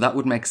 So that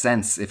would make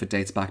sense if it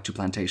dates back to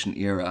plantation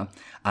era,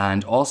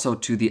 and also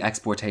to the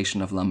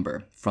exportation of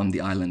lumber from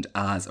the island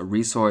as a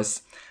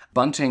resource.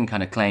 Bunting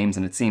kind of claims,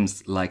 and it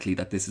seems likely,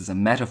 that this is a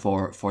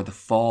metaphor for the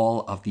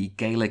fall of the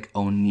Gaelic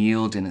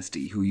O'Neill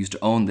dynasty, who used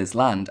to own this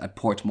land at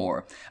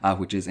Portmore,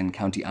 which is in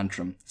County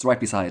Antrim. It's right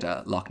beside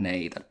Lough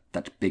Neagh,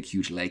 that big,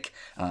 huge lake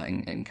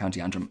in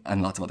County Antrim,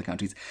 and lots of other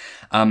counties.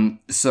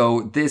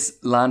 So this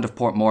land of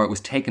Portmore was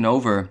taken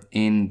over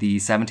in the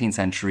 17th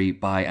century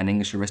by an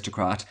English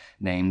aristocrat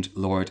named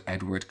Lord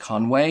Edward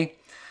Conway.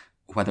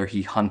 Whether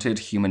he hunted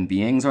human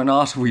beings or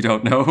not, we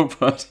don't know,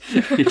 but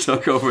he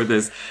took over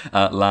this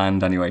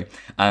land anyway.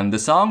 And the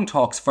song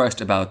talks first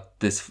about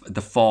the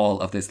fall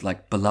of this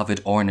like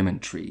beloved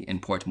ornament tree in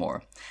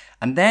Portmore.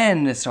 And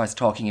then it starts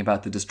talking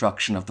about the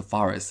destruction of the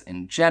forests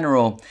in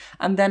general.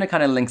 And then it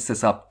kind of links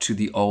this up to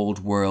the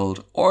old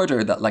world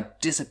order that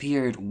like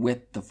disappeared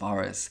with the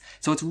forests.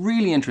 So it's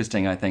really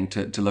interesting, I think,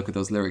 to look at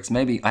those lyrics.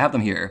 Maybe I have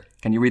them here.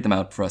 Can you read them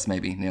out for us,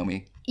 maybe,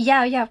 Naomi?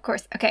 Yeah, of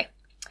course. Okay.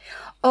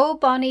 O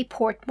bonny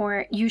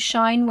Portmore, you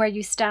shine where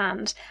you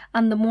stand,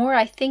 and the more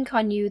I think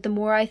on you, the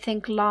more I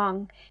think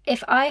long.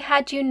 If I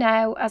had you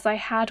now as I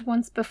had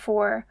once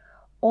before,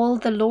 all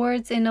the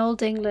lords in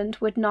old England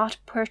would not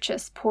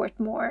purchase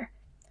Portmore.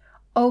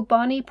 O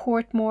bonny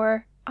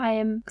Portmore, I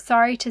am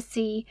sorry to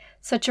see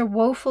such a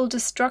woeful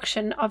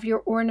destruction of your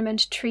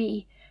ornament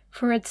tree,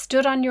 for it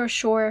stood on your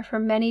shore for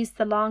many's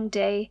the long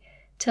day,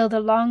 till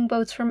the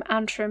longboats from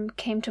Antrim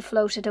came to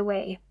float it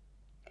away.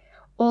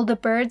 All the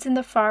birds in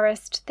the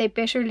forest, they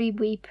bitterly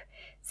weep,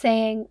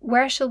 saying,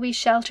 where shall we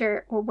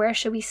shelter, or where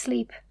shall we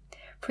sleep?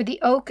 For the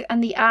oak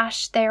and the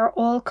ash, they are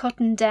all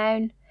cutten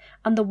down,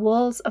 and the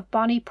walls of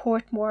bonny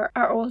Portmore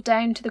are all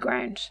down to the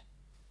ground.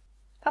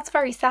 That's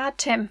very sad,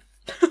 Tim.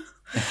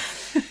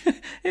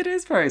 It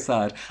is very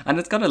sad. And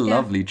it's got a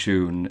lovely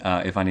tune,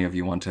 if any of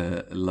you want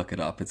to look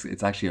it up.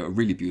 It's actually a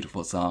really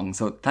beautiful song.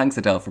 So thanks,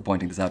 Adele, for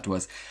pointing this out to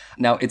us.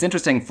 Now, it's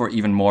interesting for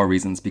even more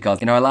reasons,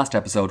 because in our last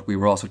episode, we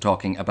were also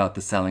talking about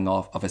the selling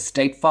off of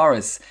estate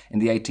forests in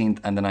the 18th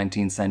and the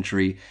 19th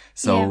century.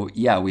 So,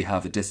 we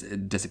have the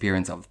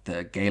disappearance of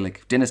the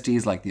Gaelic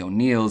dynasties like the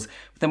O'Neills.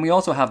 But then we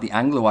also have the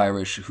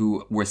Anglo-Irish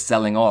who were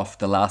selling off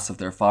the last of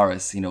their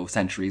forests,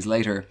 centuries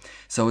later.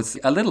 So it's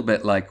a little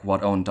bit like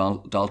what Owen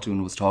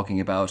Daltoun was talking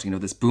about,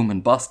 this boom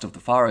and bust of the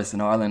forest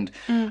in Ireland.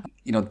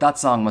 That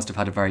song must have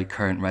had a very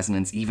current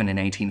resonance even in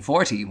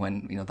 1840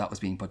 when, that was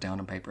being put down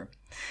on paper.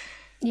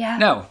 Yeah.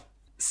 Now,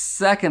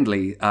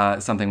 secondly,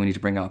 something we need to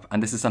bring up,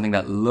 and this is something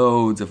that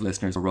loads of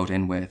listeners wrote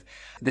in with.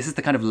 This is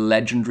the kind of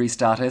legendary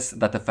status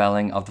that the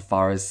felling of the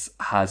forests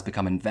has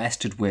become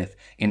invested with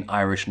in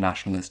Irish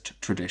nationalist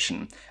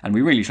tradition. And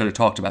we really should have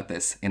talked about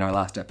this in our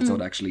last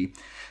episode, actually.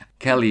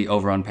 Kelly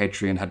over on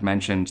Patreon had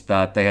mentioned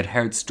that they had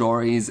heard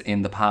stories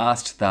in the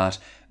past that,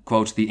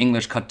 quote, the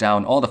English cut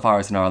down all the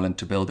forests in Ireland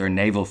to build their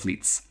naval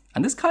fleets.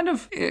 And this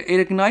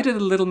it ignited a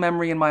little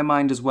memory in my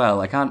mind as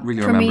well. I can't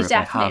really remember if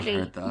I have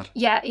heard that.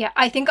 Yeah.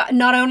 I think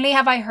not only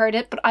have I heard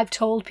it, but I've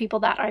told people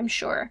that, I'm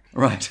sure.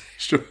 Right,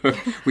 sure.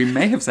 We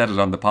may have said it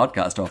on the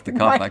podcast off the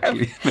cuff,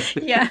 actually.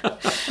 Yeah.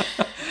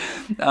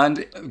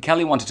 And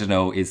Kelly wanted to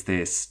know, is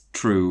this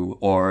true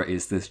or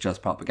is this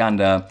just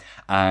propaganda?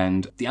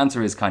 And the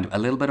answer is kind of a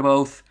little bit of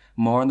both.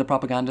 More on the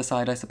propaganda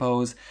side, I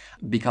suppose,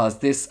 because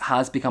this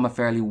has become a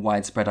fairly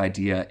widespread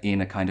idea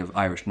in a kind of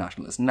Irish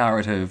nationalist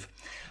narrative.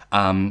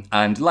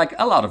 And like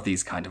a lot of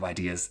these kind of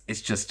ideas,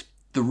 it's just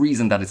the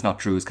reason that it's not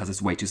true is because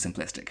it's way too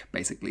simplistic,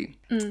 basically.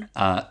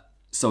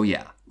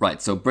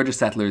 So British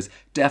settlers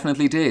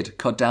definitely did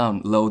cut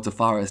down loads of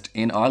forest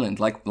in Ireland,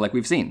 like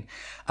we've seen.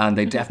 And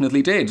they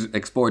definitely did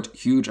export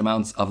huge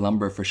amounts of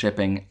lumber for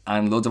shipping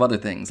and loads of other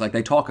things. Like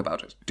they talk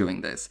about it,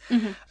 doing this.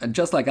 And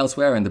just like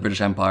elsewhere in the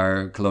British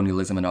Empire,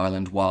 colonialism in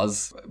Ireland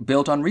was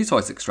built on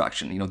resource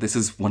extraction. This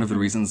is one of the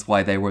reasons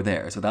why they were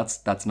there. So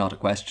that's not a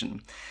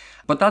question.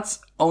 But that's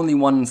only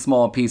one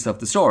small piece of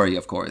the story,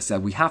 of course.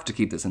 We have to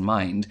keep this in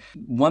mind.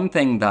 One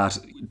thing that,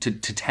 to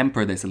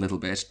temper this a little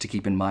bit, to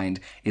keep in mind,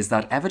 is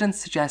that evidence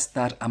suggests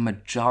that a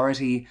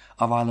majority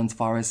of Ireland's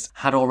forests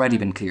had already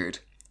been cleared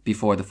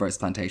before the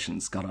first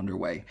plantations got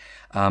underway.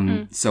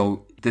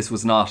 So this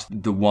was not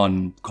the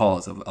one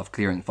cause of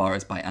clearing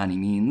forests by any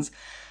means.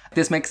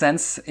 This makes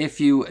sense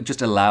if you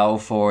just allow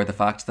for the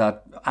fact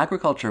that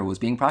agriculture was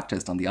being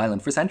practiced on the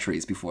island for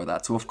centuries before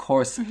that. So, of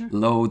course,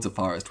 loads of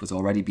forest was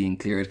already being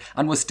cleared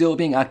and was still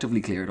being actively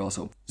cleared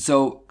also.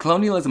 So,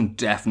 colonialism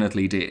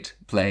definitely did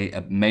play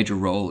a major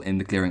role in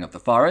the clearing of the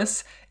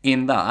forests,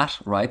 in that,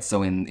 right?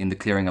 So, in the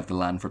clearing of the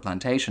land for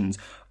plantations.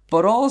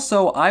 But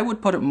also, I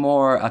would put it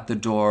more at the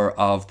door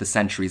of the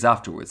centuries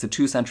afterwards, the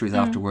 2 centuries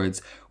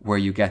afterwards, where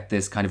you get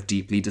this kind of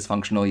deeply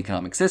dysfunctional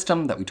economic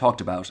system that we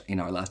talked about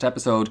in our last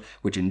episode,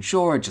 which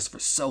endured just for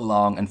so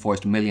long and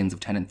forced millions of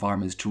tenant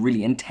farmers to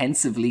really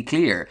intensively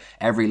clear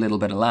every little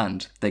bit of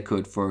land they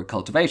could for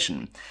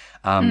cultivation.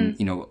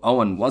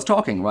 Owen was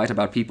talking, right,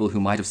 about people who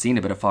might have seen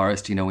a bit of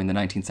forest, in the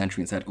 19th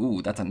century and said,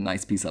 ooh, that's a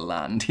nice piece of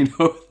land,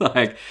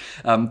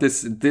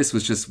 this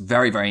was just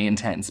very, very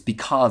intense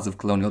because of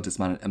colonial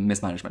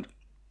mismanagement.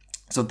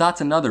 So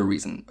that's another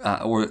reason,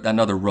 or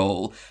another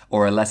role,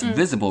 or a less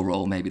visible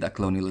role maybe that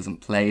colonialism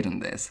played in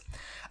this.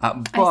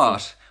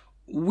 But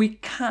we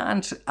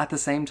can't, at the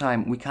same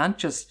time, we can't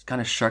just kind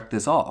of shirk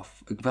this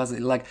off, because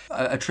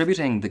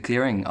attributing the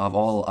clearing of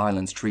all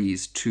Ireland's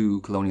trees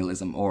to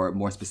colonialism, or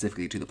more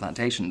specifically to the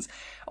plantations,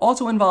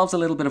 also involves a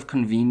little bit of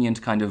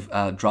convenient kind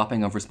of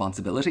dropping of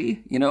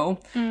responsibility,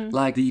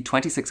 Like the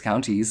 26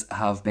 counties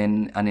have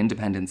been an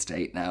independent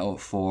state now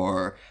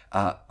for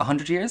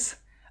 100 years.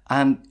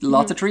 And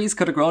lots of trees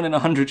could have grown in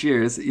 100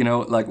 years,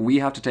 we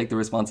have to take the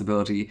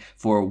responsibility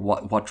for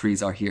what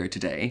trees are here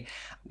today.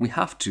 We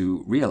have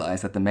to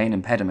realize that the main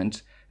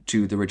impediment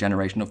to the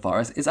regeneration of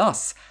forests is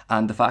us,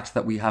 and the fact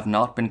that we have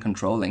not been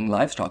controlling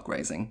livestock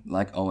grazing,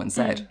 like Owen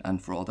said,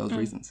 and for all those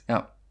reasons.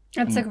 Yeah.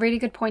 That's a really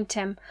good point,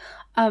 Tim.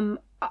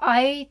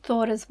 I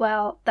thought as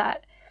well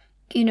that,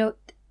 you know,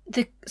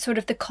 the sort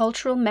of the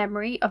cultural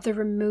memory of the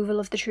removal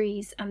of the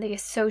trees and the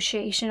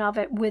association of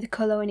it with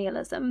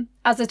colonialism,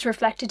 as it's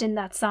reflected in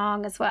that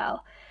song as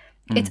well.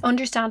 It's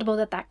understandable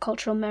that that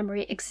cultural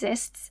memory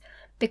exists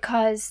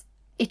because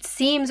it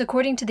seems,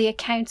 according to the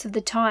accounts of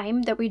the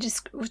time that we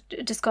just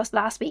discussed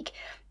last week,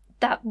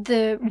 that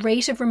the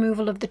rate of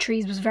removal of the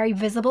trees was very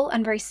visible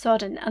and very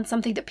sudden and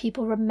something that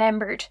people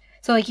remembered.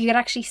 So like you could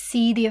actually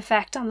see the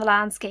effect on the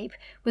landscape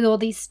with all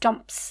these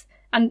stumps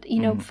and, you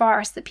know,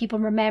 forests that people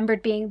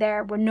remembered being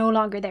there were no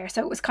longer there.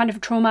 So it was kind of a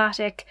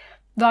traumatic,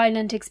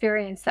 violent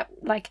experience that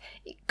like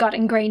got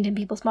ingrained in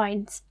people's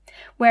minds.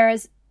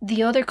 Whereas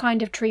the other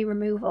kind of tree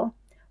removal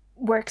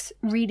works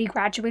really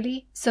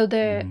gradually. So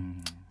the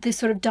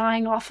sort of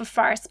dying off of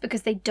forests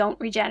because they don't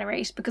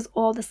regenerate, because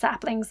all the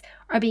saplings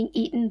are being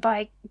eaten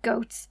by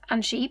goats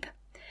and sheep,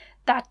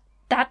 that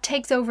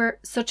takes over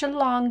such a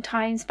long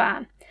time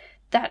span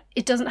that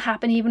it doesn't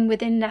happen even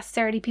within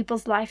necessarily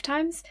people's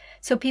lifetimes.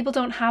 So people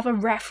don't have a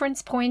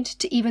reference point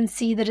to even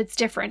see that it's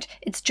different.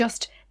 It's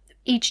just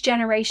each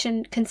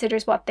generation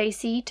considers what they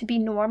see to be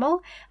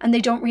normal and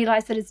they don't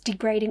realize that it's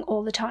degrading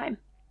all the time.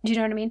 Do you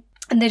know what I mean?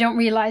 And they don't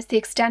realize the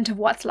extent of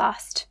what's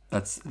lost.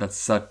 That's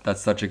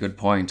such a good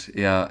point.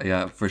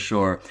 Yeah, for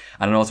sure.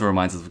 And it also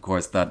reminds us, of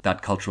course,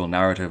 that cultural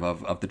narrative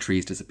of the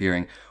trees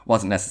disappearing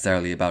wasn't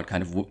necessarily about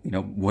kind of, you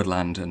know,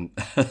 woodland and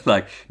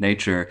like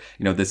nature.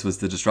 You know, this was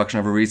the destruction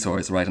of a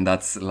resource, right? And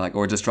that's like,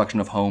 or destruction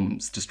of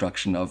homes,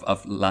 destruction of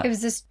it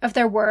was just of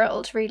their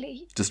world,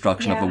 really.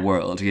 Destruction of a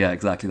world. Yeah,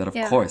 exactly. That,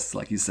 of course,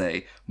 like you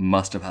say,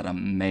 must have had a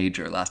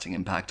major lasting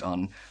impact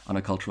on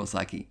a cultural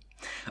psyche.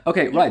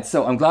 Okay, right.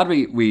 So I'm glad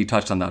we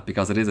touched on that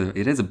because it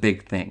is a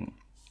big thing.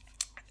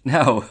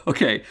 Now,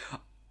 okay,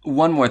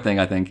 one more thing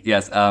I think.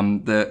 Yes,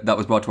 that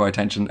was brought to our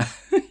attention.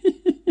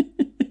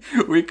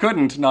 We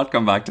couldn't not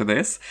come back to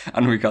this,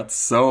 and we got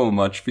so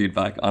much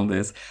feedback on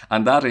this.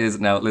 And that is,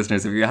 now,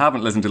 listeners, if you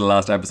haven't listened to the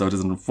last episode,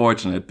 it's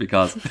unfortunate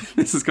because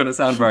this is going to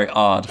sound very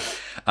odd.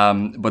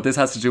 But this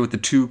has to do with the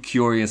two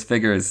curious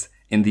figures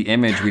in the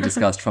image we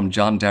discussed from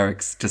John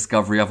Derrick's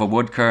discovery of a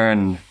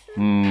woodkern.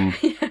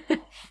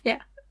 Yeah.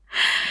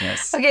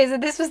 Yes. Okay, so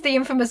this was the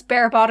infamous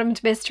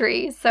bare-bottomed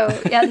mystery. So,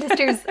 yeah,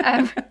 listeners,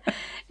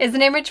 is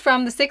an image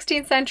from the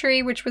 16th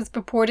century which was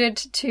purported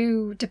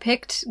to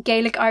depict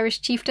Gaelic Irish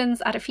chieftains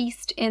at a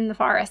feast in the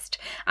forest.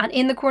 And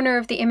in the corner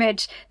of the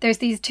image, there's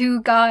these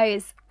two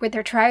guys with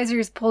their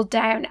trousers pulled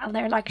down and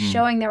they're like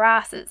showing their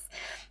asses.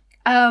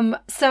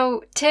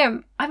 So,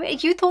 Tim, I mean,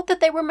 you thought that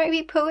they were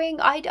maybe pooing?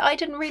 I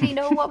didn't really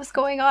know what was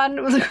going on.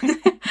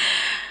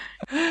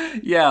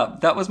 Yeah,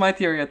 that was my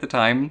theory at the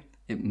time.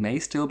 It may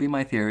still be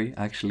my theory,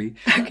 actually.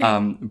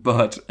 Okay.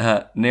 But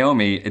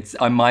Naomi,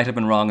 I might have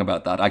been wrong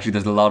about that. Actually,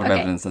 there's a lot of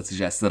evidence that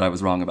suggests that I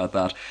was wrong about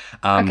that.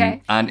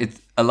 And it's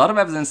a lot of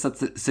evidence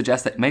that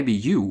suggests that maybe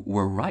you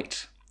were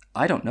right.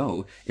 I don't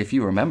know if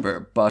you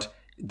remember, but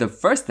the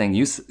first thing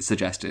you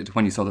suggested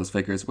when you saw those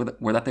figures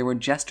were that they were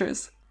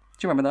jesters.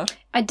 Do you remember that?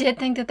 I did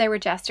think that they were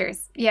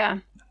jesters. Yeah.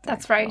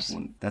 That's right.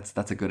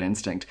 That's a good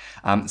instinct.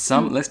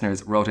 Some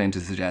listeners wrote in to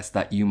suggest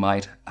that you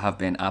might have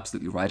been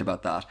absolutely right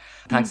about that.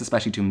 Thanks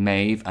especially to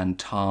Maeve and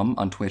Tom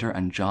on Twitter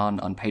and John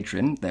on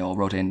Patreon. They all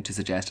wrote in to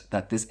suggest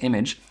that this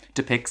image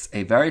depicts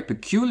a very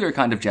peculiar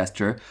kind of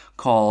gesture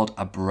called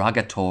a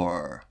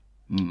bragator.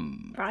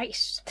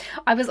 Right.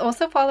 I was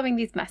also following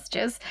these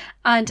messages.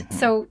 And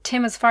so,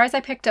 Tim, as far as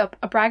I picked up,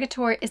 a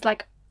bragator is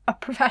like a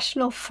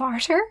professional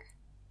farter.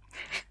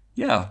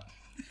 Yeah.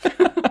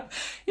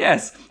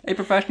 Yes, a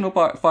professional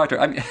farter.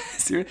 I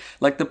mean,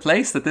 like the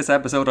place that this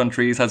episode on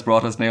trees has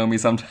brought us, Naomi,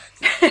 sometimes.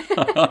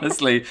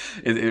 Honestly,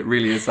 it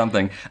really is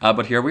something.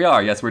 But here we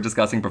are. Yes, we're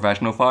discussing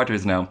professional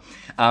farters now.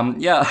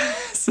 Yeah,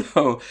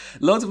 so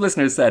loads of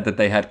listeners said that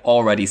they had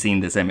already seen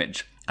this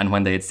image. And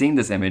when they had seen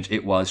this image,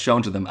 it was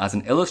shown to them as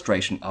an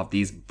illustration of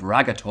these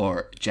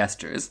bragator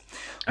jesters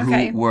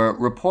who were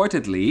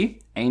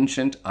reportedly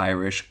ancient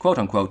Irish,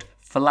 quote-unquote,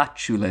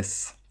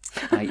 flatulous,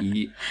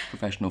 i.e.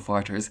 professional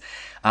farters.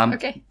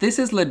 This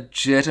is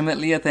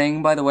legitimately a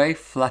thing, by the way,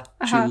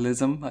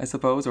 flatulism, I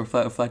suppose, or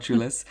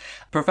flatulous.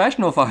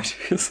 Professional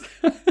farters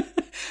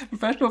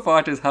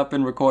have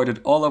been recorded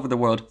all over the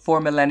world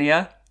for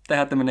millennia. They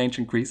had them in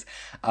ancient Greece.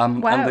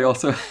 And they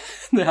also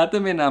they had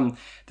them in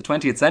the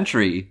 20th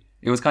century.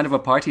 It was kind of a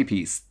party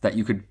piece that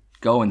you could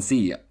go and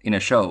see in a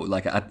show.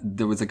 Like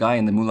there was a guy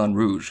in the Moulin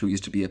Rouge who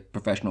used to be a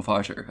professional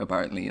farter,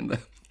 apparently, in the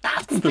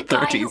That's the the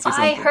guy 30s who or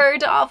something. I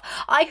heard of.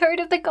 I heard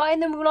of the guy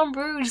in the Moulin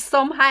Rouge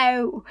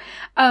somehow.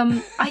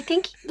 I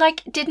think,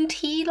 didn't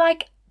he,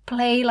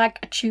 play, a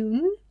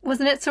tune?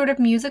 Wasn't it sort of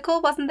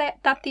musical? Wasn't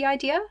that the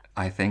idea?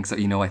 I think so.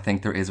 I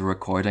think there is a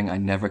recording. I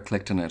never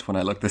clicked on it when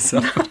I looked this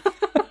up.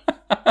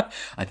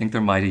 I think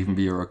there might even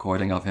be a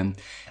recording of him.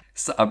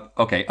 So,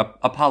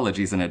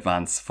 apologies in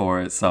advance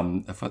for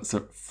some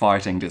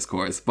farting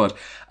discourse, but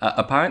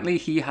apparently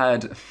he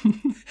had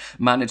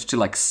managed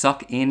to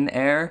suck in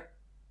air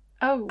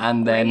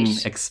and then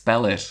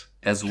expel it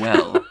as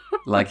well.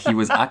 Like he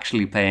was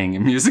actually playing a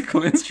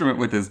musical instrument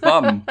with his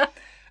bum.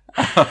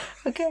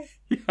 Okay.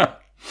 Yeah.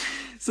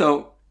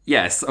 So,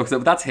 yes. Okay, so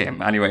that's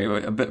him. Anyway,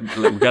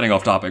 we're getting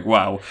off topic.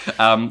 Wow.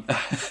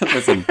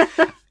 Listen,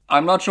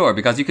 I'm not sure,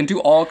 because you can do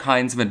all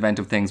kinds of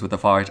inventive things with a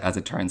fart, as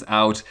it turns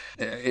out.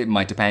 It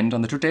might depend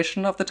on the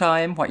tradition of the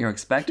time, what you're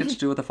expected to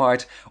do with a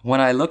fart. When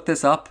I looked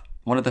this up,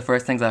 one of the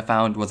first things I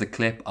found was a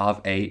clip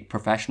of a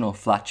professional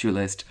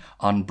flatulist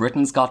on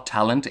Britain's Got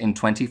Talent in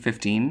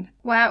 2015.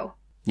 Wow.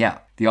 Yeah,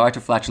 the art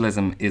of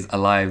flatulism is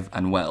alive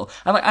and well.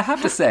 And I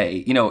have to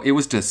say, it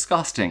was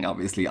disgusting,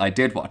 obviously. I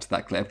did watch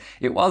that clip.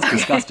 It was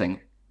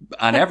disgusting.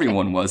 And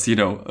everyone was,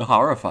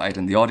 horrified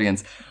in the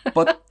audience.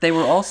 But they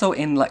were also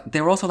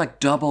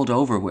doubled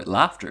over with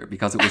laughter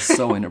because it was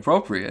so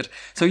inappropriate.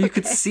 So you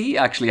could see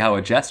actually how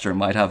a jester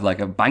might have like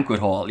a banquet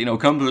hall,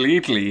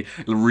 completely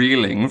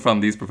reeling from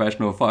these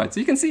professional farts. So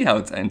you can see how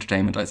it's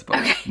entertainment, I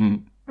suppose. Okay.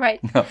 Mm. Right.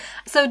 Yeah.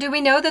 So do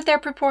we know that they're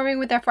performing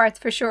with their farts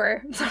for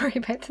sure? Sorry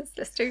about this,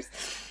 sisters.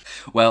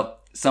 Well,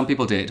 some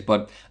people did,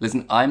 but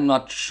listen, I'm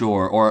not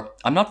sure, or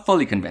I'm not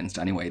fully convinced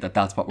anyway, that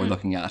that's what we're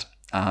looking at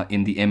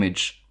in the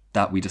image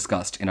that we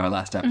discussed in our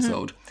last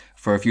episode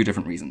for a few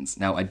different reasons.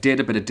 Now, I did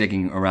a bit of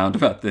digging around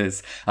about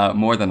this,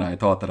 more than I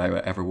thought that I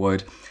ever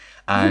would.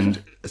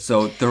 And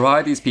so there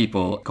are these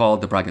people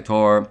called the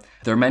Bragator.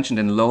 They're mentioned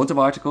in loads of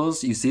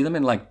articles. You see them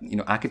in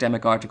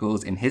academic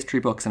articles, in history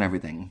books and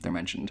everything. They're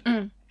mentioned.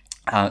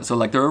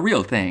 So they're a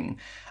real thing.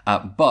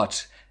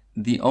 But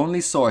the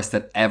only source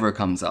that ever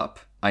comes up,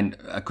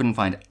 I couldn't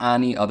find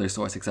any other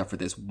source except for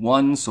this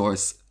one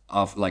source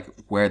of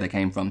where they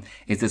came from,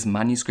 is this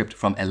manuscript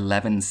from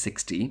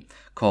 1160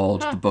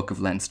 called the Book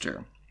of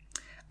Leinster.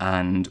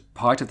 And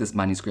part of this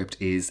manuscript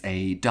is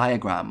a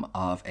diagram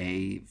of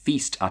a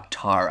feast at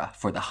Tara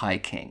for the High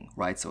King,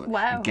 right? So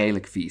a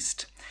Gaelic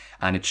feast.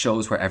 And it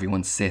shows where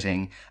everyone's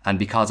sitting. And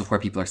because of where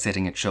people are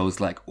sitting, it shows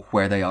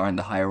where they are in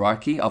the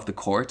hierarchy of the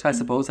court, I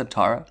suppose, at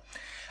Tara.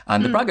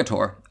 And the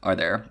Bragator are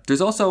there.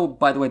 There's also,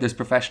 by the way, there's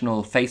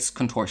professional face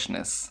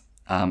contortionists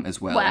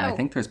as well. Wow. And I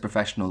think there's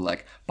professional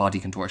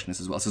body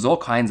contortionists as well. So there's all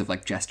kinds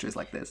of gestures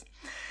like this.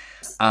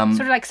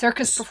 Sort of like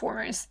circus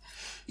performers.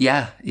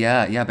 Yeah,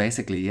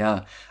 basically,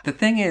 yeah. The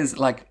thing is,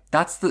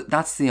 that's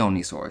the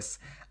only source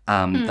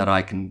that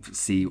I can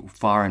see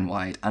far and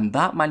wide. And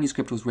that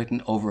manuscript was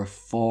written over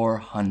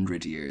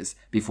 400 years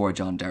before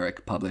John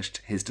Derrick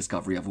published his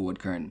discovery of a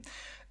woodkern.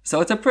 So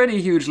it's a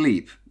pretty huge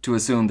leap to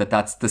assume that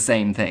that's the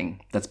same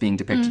thing that's being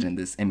depicted in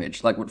this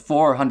image. What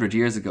 400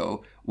 years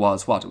ago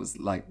was what? It was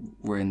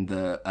we're in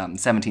the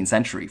 17th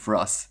century for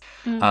us.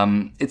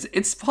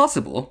 It's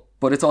possible,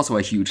 but it's also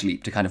a huge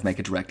leap to kind of make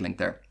a direct link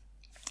there.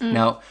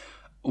 Now,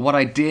 what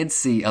I did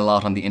see a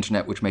lot on the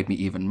internet, which made me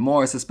even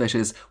more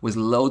suspicious, was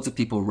loads of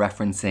people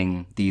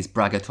referencing these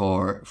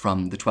Bragator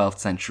from the 12th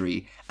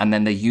century, and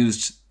then they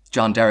used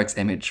John Derrick's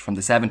image from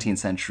the 17th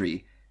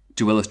century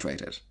to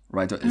illustrate it,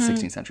 right?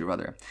 16th century,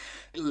 rather.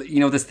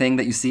 This thing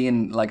that you see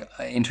in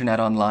internet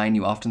online,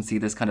 you often see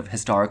this kind of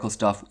historical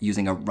stuff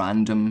using a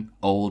random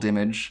old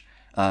image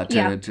that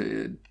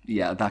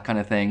kind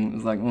of thing.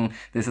 It was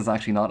this is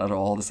actually not at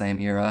all the same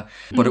era,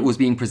 but it was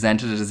being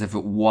presented as if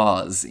it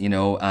was,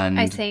 and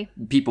I see.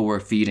 People were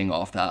feeding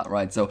off that,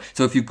 right? So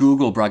if you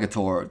Google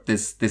Bragator,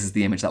 this is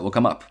the image that will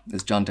come up,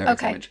 this John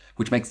Derrick's image,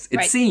 which makes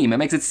it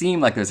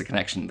seem like there's a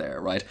connection there,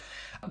 right?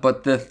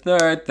 But the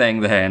third thing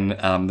then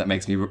that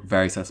makes me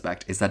very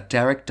suspect is that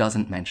Derrick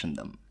doesn't mention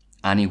them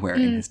anywhere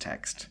in his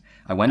text.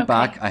 I went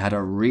back, I had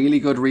a really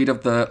good read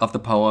of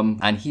the poem,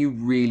 and he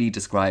really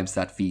describes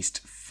that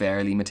feast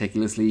fairly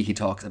meticulously. He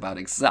talks about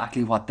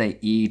exactly what they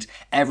eat,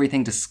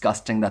 everything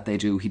disgusting that they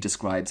do, he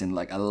describes in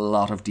a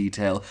lot of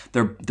detail.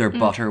 Their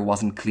butter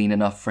wasn't clean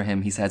enough for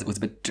him, he says it was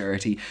a bit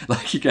dirty.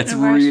 He gets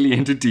really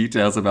into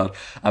details about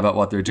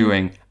what they're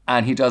doing.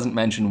 And he doesn't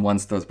mention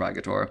once those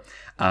Bragator.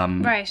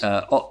 Right.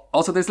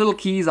 Also, there's little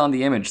keys on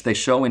the image. They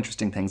show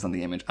interesting things on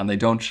the image, and they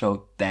don't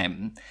show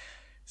them.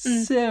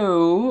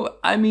 So,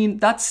 I mean,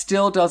 that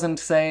still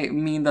doesn't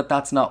mean that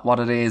that's not what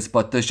it is,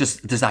 but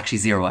there's actually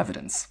zero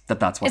evidence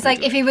that that's what it's they're like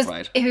doing,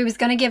 if he was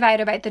going to give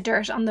out about the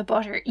dirt on the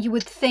butter, you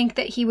would think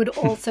that he would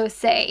also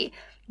say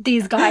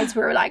these guys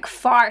were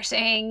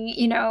farting,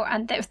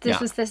 and this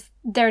was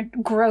their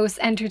gross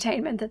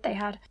entertainment that they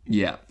had.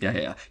 Yeah.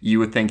 You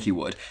would think he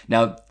would.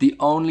 Now, the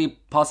only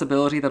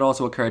possibility that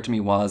also occurred to me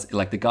was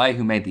the guy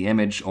who made the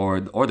image,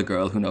 or the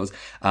girl, who knows,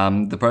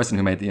 the person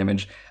who made the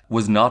image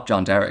was not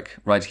John Derrick,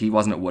 right? He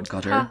wasn't a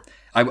woodcutter.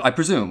 I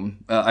presume.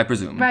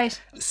 Right.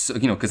 So,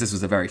 because this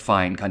was a very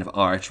fine kind of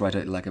art, right?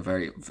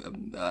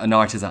 An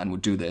artisan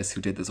would do this,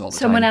 who did this all the time.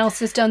 Someone else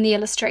has done the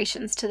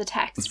illustrations to the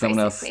text. Someone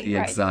else, right.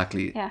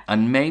 exactly. Yeah.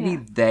 And maybe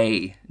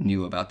they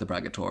knew about the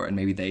Bragator, and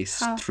maybe they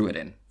threw it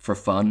in for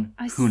fun.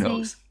 Who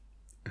knows?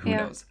 Who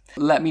knows?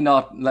 Let me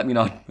not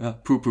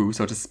poo-poo,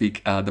 so to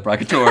speak, the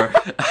Bragator.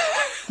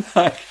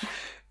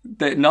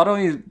 Not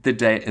only did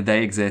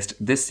they exist,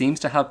 this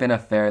seems to have been a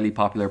fairly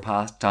popular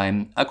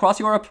pastime across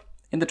Europe.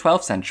 In the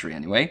 12th century,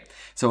 anyway.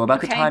 So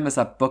about the time as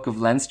that Book of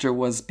Leinster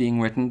was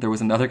being written, there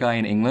was another guy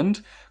in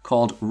England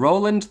called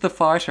Roland the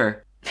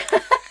Farter.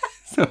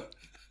 So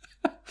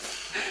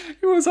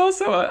he was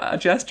also a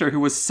jester who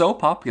was so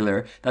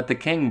popular that the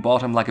king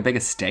bought him like a big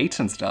estate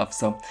and stuff.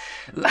 So,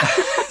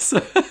 so,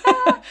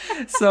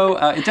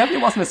 it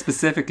definitely wasn't a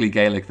specifically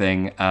Gaelic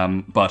thing.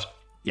 But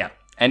yeah,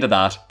 end of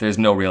that. There's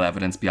no real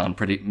evidence beyond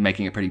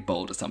making a pretty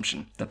bold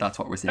assumption that that's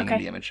what we're seeing in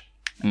the image.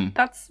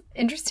 That's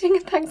interesting.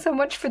 Thanks so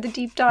much for the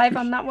deep dive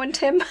on that one,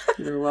 Tim.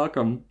 You're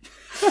welcome.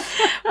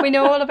 We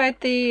know all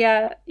about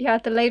the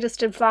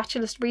latest in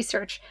flatulence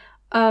research.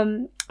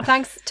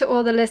 Thanks to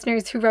all the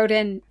listeners who wrote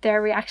in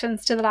their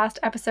reactions to the last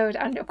episode.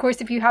 And of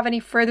course, if you have any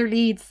further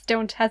leads,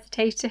 don't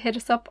hesitate to hit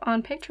us up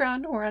on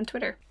Patreon or on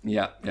Twitter.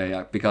 Yeah.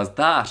 Because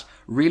that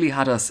really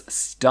had us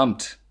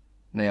stumped,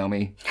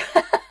 Naomi.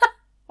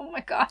 Oh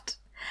my God.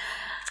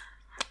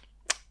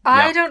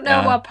 I don't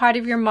know what part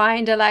of your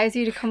mind allows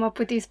you to come up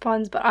with these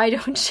puns, but I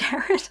don't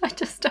share it. I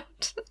just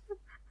don't.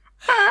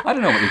 I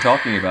don't know what you're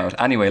talking about.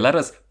 Anyway, let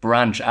us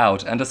branch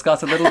out and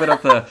discuss a little bit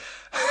of the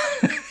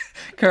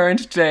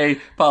current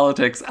day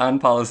politics and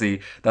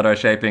policy that are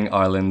shaping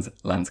Ireland's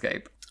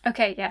landscape.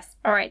 Okay, yes.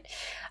 All right.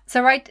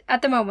 So right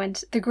at the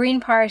moment, the Green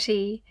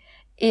Party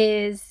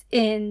is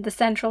in the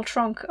central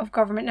trunk of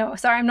government. No,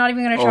 sorry, I'm not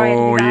even going to try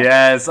Oh,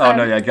 yes. Oh,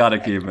 no, you got to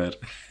keep it.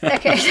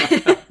 Okay.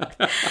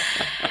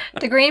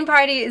 The Green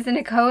Party is in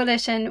a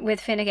coalition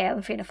with Fine Gael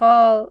and Fianna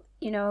Fáil,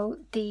 you know,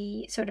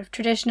 the sort of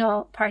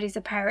traditional parties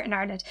of power in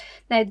Ireland.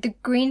 Now, the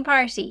Green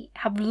Party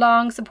have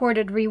long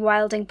supported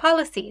rewilding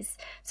policies.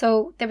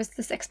 So there was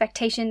this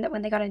expectation that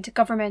when they got into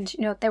government,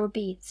 you know, there would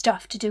be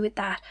stuff to do with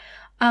that.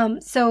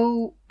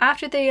 So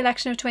after the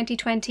election of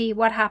 2020,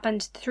 what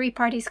happened? The three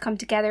parties come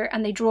together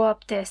and they draw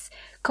up this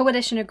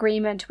coalition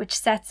agreement which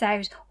sets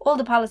out all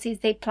the policies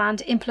they plan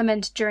to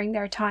implement during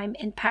their time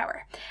in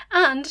power.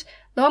 And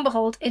lo and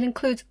behold, it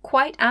includes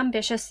quite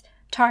ambitious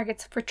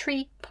targets for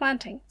tree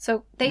planting.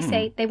 So they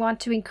say they want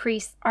to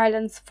increase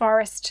Ireland's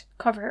forest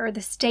cover, or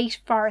the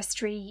state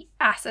forestry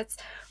assets,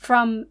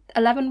 from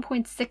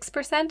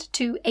 11.6%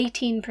 to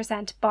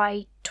 18%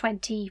 by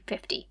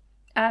 2050.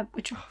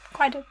 Which is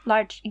quite a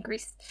large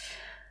increase.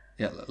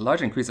 Yeah, a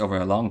large increase over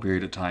a long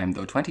period of time,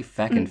 though.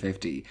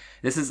 2050.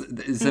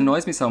 This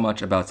annoys me so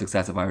much about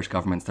successive Irish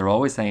governments. They're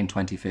always saying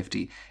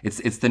 2050.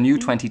 It's the new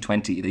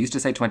 2020. They used to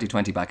say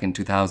 2020 back in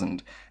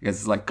 2000 because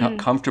it's like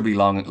comfortably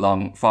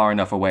far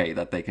enough away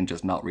that they can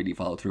just not really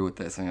follow through with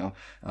this, you know.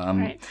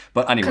 Right.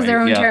 But anyway, because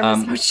their own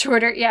term is much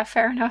shorter. Yeah,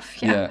 fair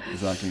enough. Yeah,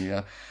 exactly.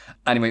 Yeah.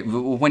 Anyway,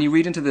 when you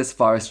read into this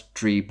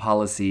forestry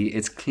policy,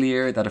 it's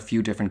clear that a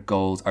few different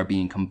goals are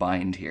being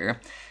combined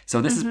here. So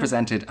this is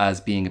presented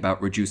as being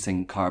about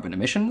reducing carbon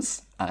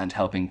emissions and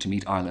helping to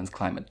meet Ireland's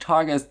climate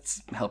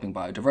targets, helping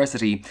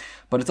biodiversity,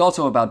 but it's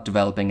also about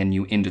developing a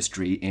new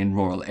industry in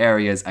rural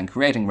areas and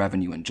creating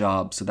revenue and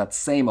jobs. So that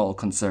same old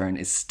concern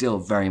is still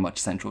very much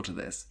central to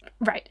this.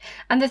 Right.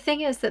 And the thing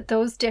is that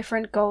those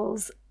different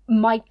goals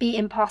might be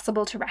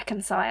impossible to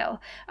reconcile.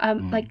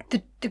 Like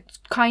the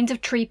kinds of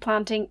tree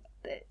planting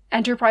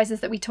enterprises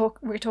that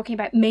we're talking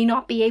about may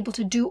not be able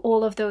to do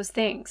all of those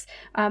things.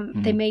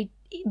 They may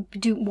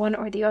do one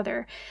or the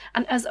other.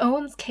 And as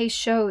Owen's case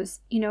shows,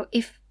 you know,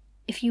 if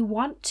you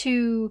want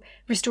to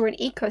restore an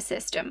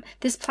ecosystem,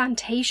 this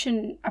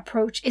plantation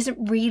approach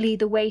isn't really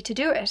the way to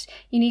do it.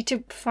 You need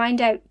to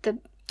find out the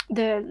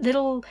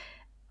little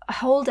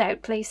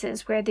holdout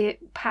places where the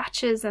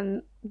patches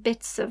and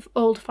bits of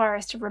old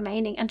forest are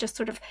remaining and just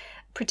sort of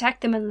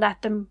protect them and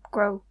let them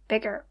grow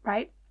bigger,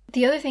 right?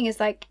 The other thing is,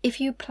 like,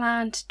 if you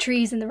plant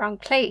trees in the wrong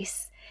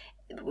place,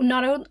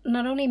 not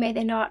only may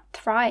they not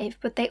thrive,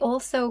 but they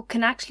also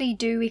can actually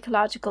do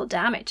ecological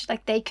damage.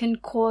 Like, they can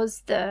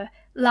cause the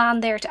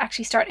land there to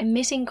actually start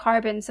emitting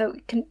carbon, so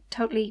it can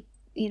totally,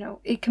 you know,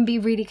 it can be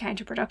really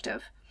counterproductive.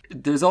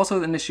 There's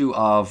also an issue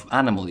of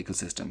animal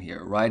ecosystem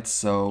here, right?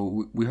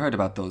 So we heard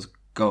about those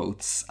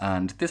goats,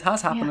 and this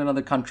has happened in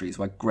other countries,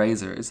 like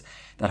grazers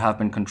that have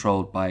been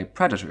controlled by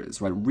predators,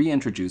 right?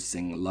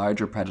 Reintroducing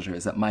larger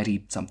predators that might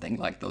eat something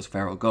like those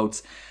feral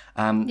goats.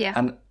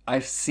 And I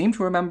seem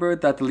to remember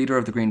that the leader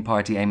of the Green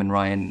Party, Eamon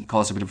Ryan,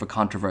 caused a bit of a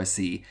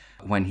controversy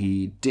when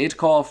he did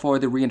call for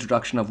the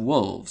reintroduction of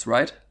wolves,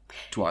 right?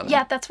 To Ireland.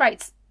 Yeah, that's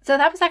right. So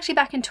that was actually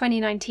back in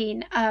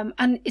 2019,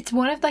 and it's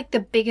one of like the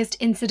biggest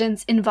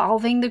incidents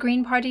involving the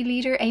Green Party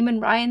leader, Eamon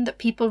Ryan, that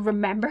people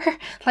remember.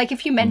 Like,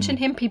 if you mention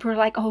him, people are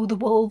like, oh, the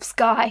wolves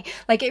guy.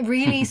 Like, it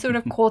really sort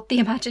of caught the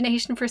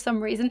imagination for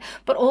some reason,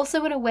 but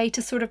also in a way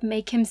to sort of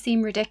make him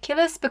seem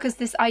ridiculous, because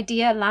this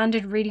idea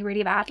landed really,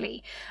 really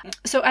badly.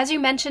 So as you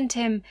mentioned,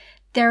 Tim,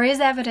 there is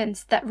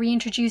evidence that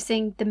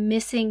reintroducing the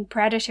missing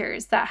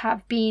predators that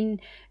have been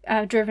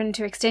driven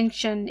to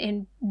extinction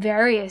in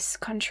various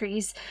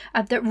countries,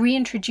 that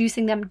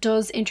reintroducing them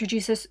does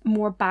introduce us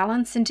more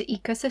balance into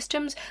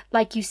ecosystems,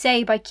 like you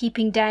say, by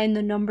keeping down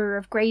the number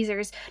of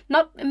grazers,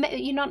 not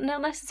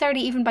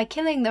necessarily even by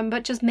killing them,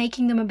 but just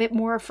making them a bit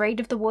more afraid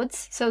of the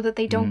woods so that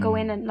they don't go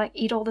in and like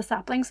eat all the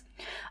saplings.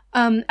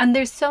 And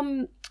there's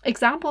some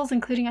examples,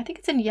 including, I think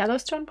it's in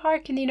Yellowstone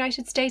Park in the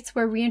United States,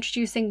 where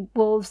reintroducing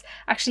wolves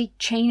actually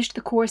changed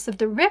the course of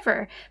the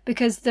river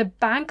because the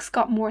banks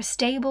got more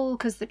stable,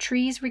 because the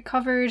trees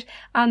recovered,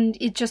 and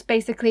it just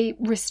basically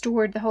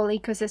restored the whole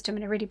ecosystem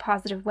in a really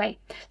positive way.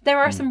 There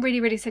are some really,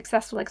 really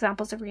successful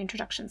examples of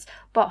reintroductions,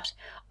 but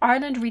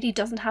Ireland really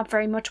doesn't have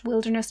very much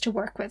wilderness to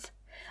work with.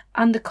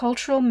 And the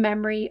cultural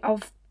memory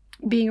of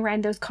being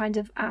around those kinds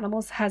of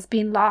animals has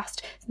been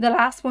lost. The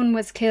last one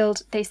was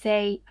killed, they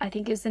say, I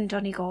think it was in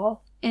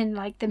Donegal in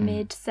like the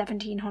mid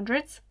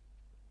 1700s.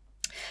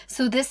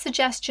 So this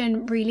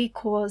suggestion really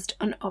caused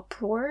an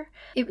uproar.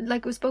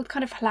 It was both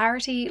kind of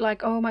hilarity,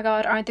 like, oh my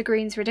God, aren't the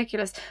Greens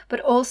ridiculous? But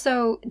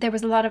also there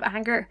was a lot of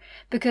anger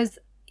because,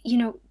 you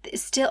know,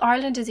 still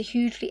Ireland is a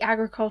hugely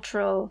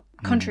agricultural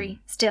country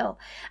still.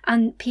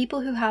 And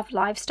people who have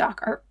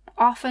livestock are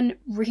often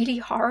really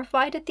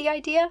horrified at the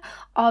idea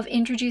of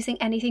introducing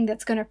anything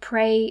that's going to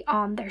prey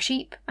on their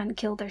sheep and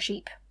kill their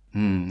sheep.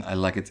 I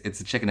like it.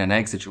 It's a chicken and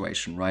egg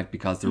situation, right?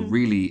 Because there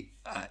really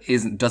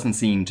doesn't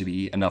seem to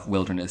be enough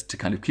wilderness to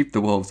kind of keep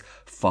the wolves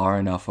far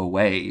enough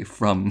away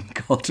from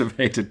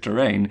cultivated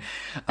terrain.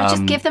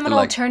 Just give them an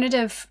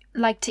alternative,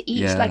 like, to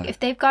eat. Yeah. Like, if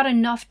they've got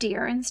enough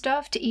deer and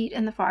stuff to eat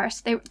in the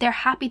forest, they're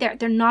happy there.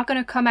 They're not going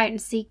to come out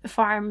and seek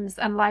farms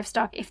and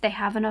livestock if they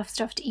have enough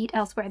stuff to eat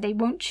elsewhere. They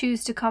won't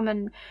choose to come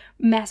and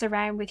mess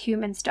around with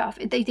human stuff.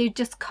 They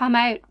just come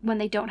out when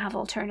they don't have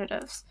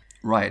alternatives.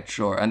 Right,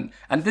 sure. And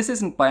this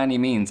isn't by any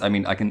means, I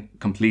mean, I can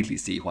completely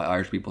see why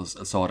Irish people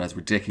saw it as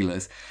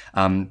ridiculous.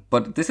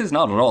 But this is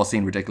not at all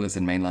seen ridiculous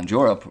in mainland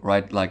Europe,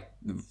 right? Like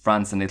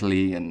France and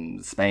Italy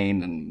and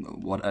Spain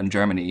and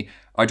Germany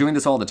are doing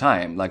this all the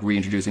time, like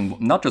reintroducing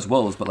not just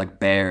wolves, but like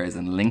bears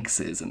and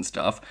lynxes and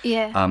stuff.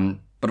 Yeah.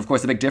 But of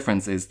course, the big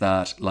difference is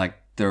that like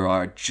there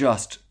are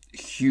just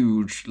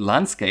huge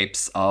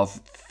landscapes of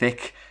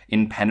thick,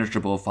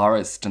 impenetrable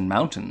forest and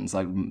mountains,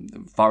 like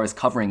forest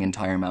covering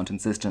entire mountain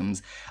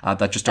systems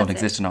that just don't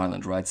exist in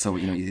Ireland, right? So,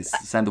 you know, you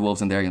send the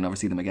wolves in there, you'll never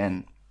see them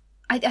again.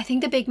 I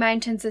think the big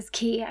mountains is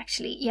key,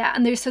 actually. Yeah,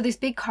 and there's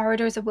big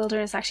corridors of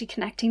wilderness actually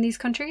connecting these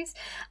countries.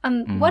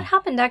 What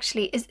happened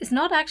actually is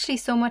not actually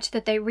so much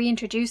that they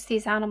reintroduced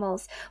these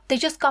animals. They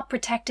just got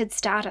protected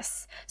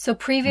status. So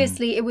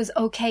previously it was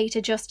okay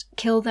to just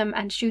kill them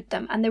and shoot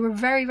them. And there were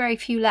very, very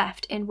few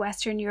left in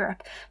Western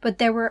Europe. But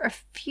there were a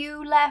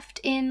few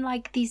left in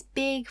like these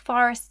big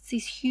forests,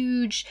 these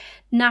huge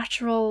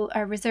natural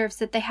reserves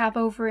that they have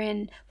over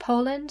in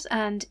Poland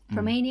and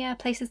Romania,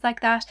 places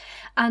like that.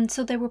 And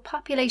so there were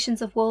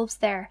populations of wolves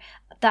there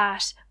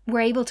that were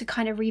able to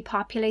kind of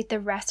repopulate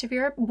the rest of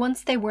Europe.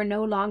 Once they were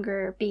no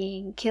longer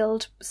being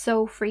killed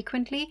so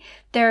frequently,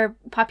 their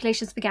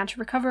populations began to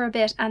recover a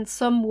bit, and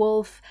some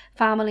wolf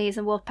families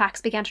and wolf packs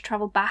began to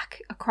travel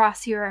back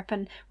across Europe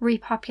and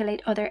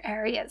repopulate other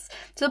areas.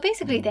 So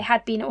basically they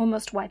had been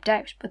almost wiped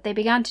out, but they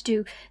began to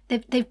do,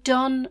 they've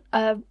done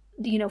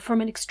you know,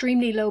 from an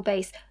extremely low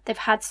base, they've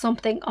had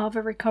something of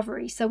a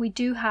recovery. So we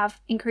do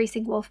have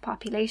increasing wolf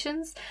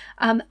populations.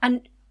 And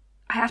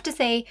I have to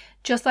say,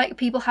 just like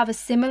people have a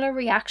similar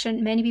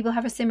reaction, many people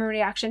have a similar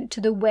reaction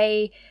to the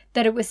way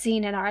that it was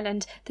seen in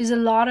Ireland. There's a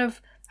lot of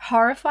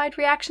horrified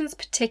reactions,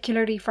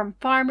 particularly from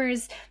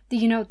farmers.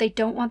 You know, they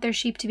don't want their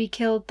sheep to be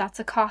killed. That's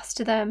a cost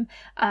to them.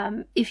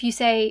 If you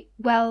say,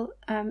 well,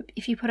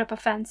 if you put up a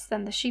fence,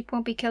 then the sheep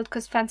won't be killed,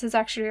 because fences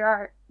actually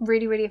are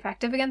really, really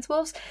effective against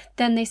wolves.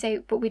 Then they say,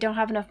 but we don't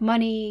have enough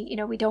money, you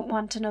know, we don't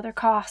want another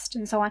cost,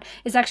 and so on.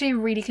 It's actually a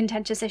really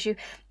contentious issue.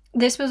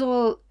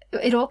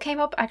 It all came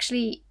up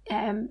actually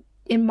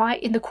in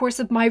the course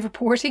of my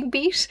reporting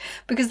beat,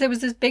 because there was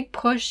this big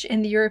push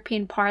in the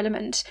European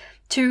Parliament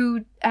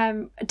to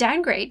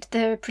downgrade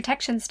the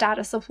protection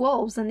status of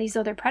wolves and these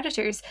other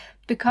predators,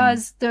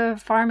 because the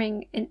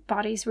farming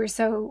bodies were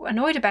so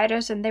annoyed about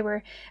it and they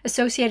were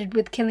associated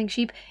with killing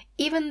sheep,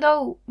 even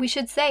though we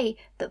should say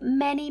that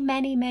many,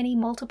 many, many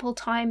multiple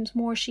times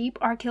more sheep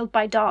are killed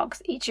by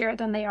dogs each year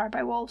than they are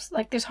by wolves.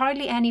 Like, there's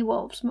hardly any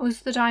wolves. Most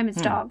of the time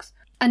it's dogs.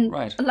 And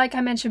like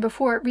I mentioned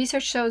before,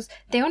 research shows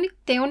they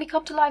only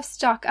come to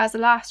livestock as a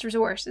last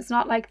resort. It's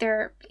not like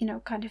they're, you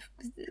know, kind of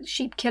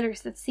sheep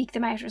killers that seek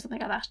them out or something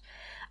like that.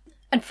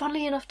 And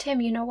funnily enough,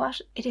 Tim, you know what?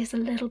 It is a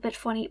little bit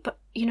funny, but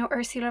you know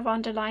Ursula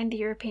von der Leyen, the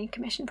European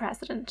Commission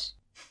president?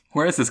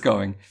 Where is this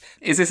going?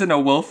 Is this a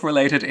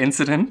wolf-related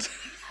incident?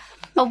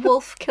 A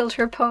wolf killed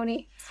her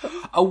pony.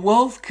 A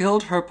wolf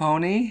killed her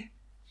pony?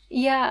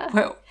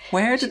 Yeah.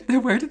 Where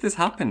did this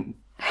happen?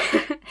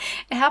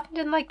 It happened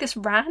in like this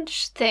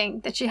ranch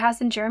thing that she has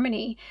in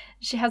Germany.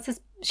 She had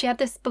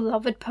this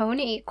beloved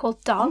pony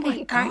called Dolly.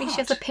 Oh, apparently she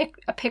has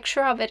a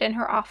picture of it in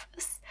her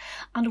office,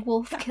 and a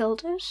wolf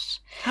killed it.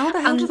 How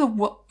the hell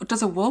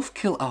does a wolf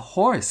kill a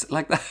horse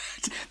like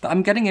that?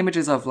 I'm getting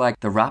images of like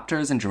the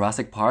raptors in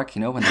Jurassic Park,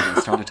 you know, when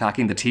they start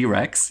attacking the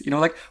T-Rex. You know,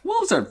 like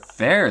wolves are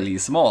fairly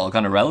small,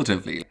 kind of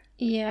relatively.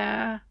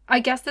 Yeah, I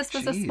guess this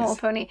was a small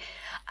pony.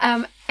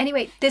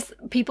 Anyway,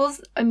 people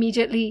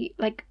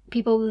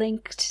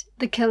linked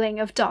the killing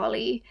of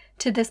Dolly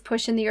to this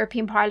push in the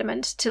European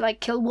Parliament to like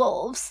kill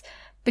wolves,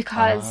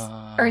 because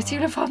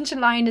Ursula von der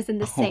Leyen is in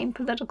the same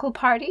political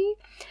party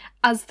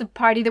as the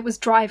party that was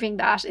driving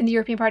that in the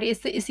European Party. It's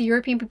the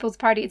European People's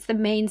Party. It's the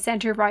main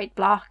centre-right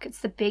bloc.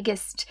 It's the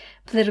biggest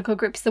political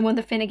group. It's the one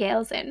that Fine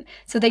Gael's in.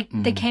 So they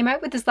came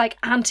out with this like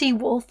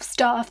anti-wolf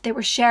stuff. They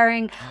were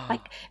sharing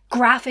like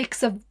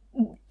graphics of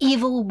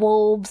evil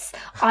wolves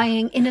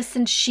eyeing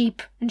innocent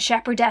sheep and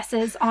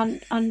shepherdesses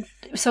on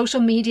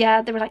social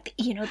media. They were like,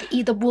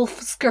 the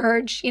wolf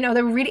scourge. They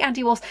were really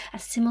anti-wolves,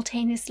 and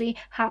simultaneously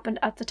happened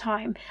at the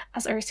time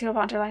as Ursula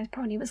von der Leyen's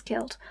pony was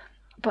killed.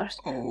 But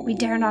we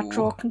dare not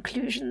draw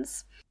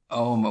conclusions.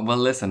 Oh, well,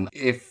 listen,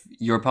 if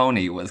your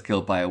pony was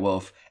killed by a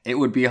wolf, it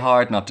would be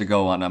hard not to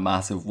go on a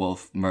massive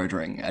wolf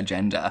murdering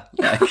agenda.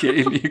 Like,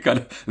 you got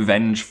a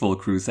vengeful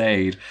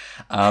crusade.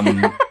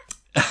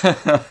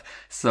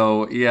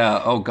 So,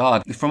 yeah, oh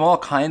God. From all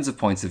kinds of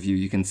points of view,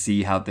 you can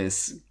see how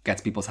this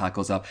gets people's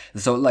hackles up.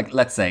 So, like,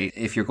 let's say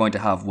if you're going to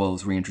have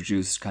wolves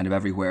reintroduced kind of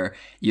everywhere,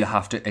 you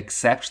have to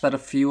accept that a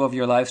few of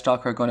your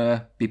livestock are going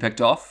to be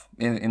picked off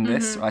in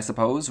this, I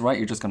suppose, right?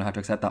 You're just going to have to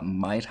accept that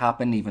might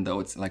happen, even though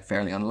it's like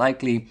fairly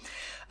unlikely.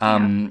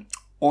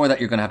 Or that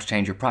you're going to have to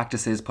change your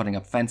practices, putting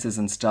up fences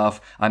and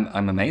stuff.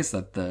 I'm amazed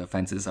that the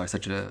fences are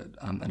such an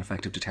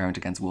effective deterrent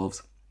against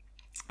wolves.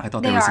 I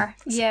thought they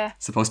were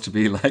supposed to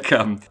be like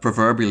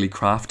proverbially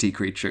crafty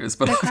creatures,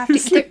 but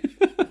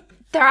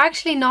they're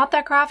actually not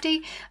that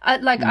crafty.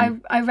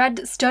 I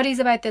read studies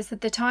about this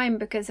at the time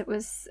because it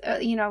was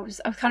I was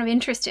kind of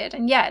interested,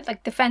 and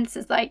like the fence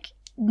is like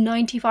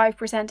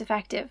 95%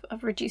 effective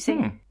of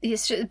reducing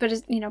these, but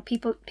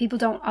people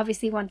don't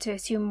obviously want to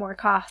assume more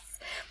costs.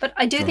 But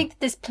I do think that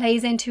this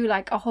plays into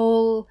like a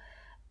whole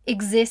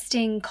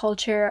existing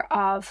culture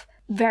of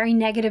very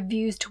negative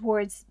views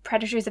towards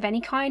predators of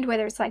any kind,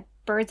 whether it's like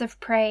birds of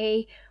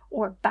prey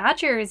or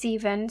badgers.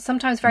 Even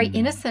sometimes very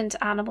innocent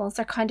animals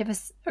are kind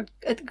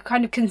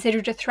of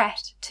considered a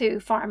threat to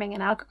farming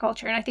and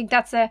agriculture. And I think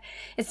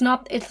it's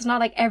not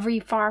like every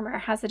farmer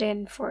has it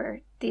in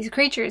for these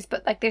creatures,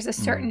 but like there's a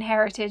certain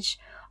heritage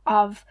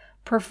of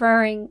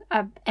preferring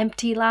an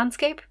empty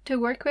landscape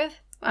to work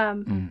with.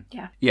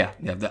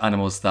 The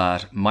animals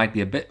that might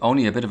be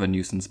only a bit of a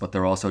nuisance, but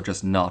they're also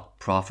just not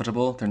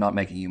profitable. They're not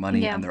making you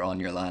money, and they're on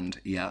your land.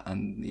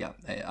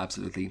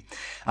 Absolutely.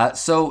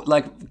 So,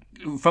 like,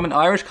 from an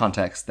Irish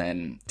context,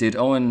 then, did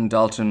Owen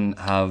Dalton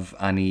have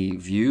any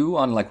view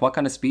on like what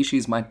kind of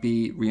species might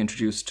be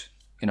reintroduced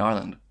in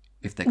Ireland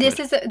if they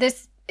could?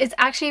 It's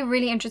actually a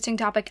really interesting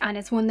topic, and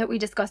it's one that we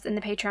discussed in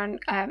the Patreon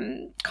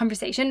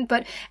conversation.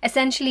 But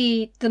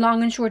essentially, the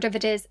long and short of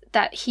it is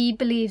that he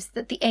believes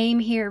that the aim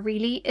here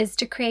really is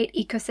to create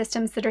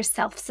ecosystems that are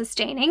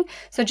self-sustaining.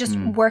 So just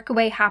work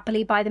away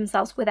happily by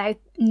themselves without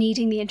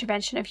needing the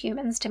intervention of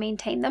humans to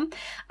maintain them.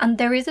 And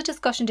there is a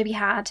discussion to be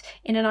had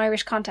in an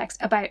Irish context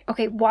about,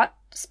 okay, what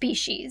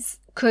species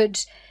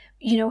could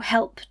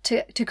help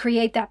to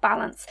create that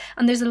balance.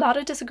 And there's a lot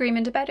of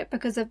disagreement about it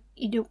because of,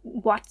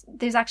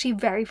 there's actually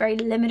very, very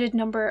limited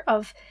number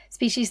of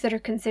species that are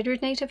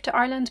considered native to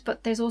Ireland,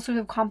 but there's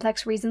also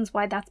complex reasons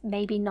why that's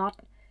maybe not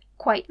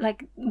quite,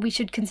 like, we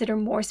should consider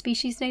more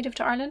species native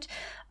to Ireland.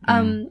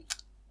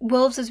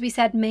 Wolves, as we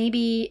said,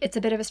 maybe it's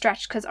a bit of a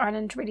stretch because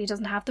Ireland really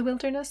doesn't have the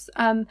wilderness.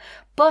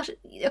 But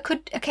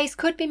a case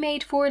could be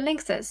made for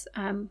lynxes,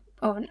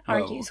 Owen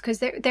argues, because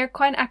they're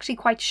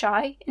quite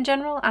shy in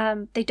general.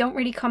 They don't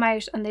really come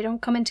out and they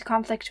don't come into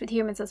conflict with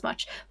humans as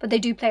much, but they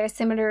do play a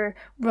similar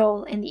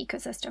role in the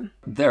ecosystem.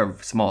 They're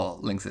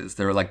small lynxes.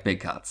 They're like big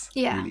cats.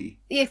 Yeah, really.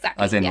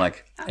 Exactly. As in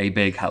like a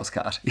big house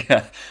cat.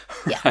 Yeah,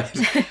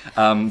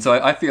 right. So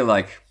I feel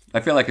like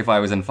if I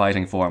was in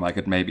fighting form, I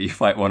could maybe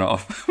fight one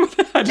off.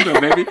 I don't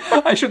know, maybe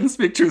I shouldn't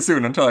speak too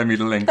soon until I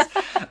meet a lynx.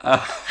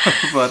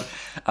 But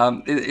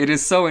it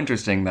is so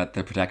interesting that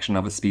the protection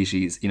of a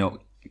species,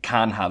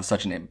 can have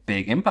such a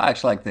big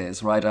impact like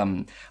this, right?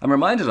 I'm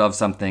reminded of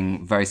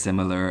something very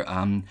similar.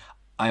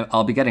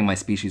 I'll be getting my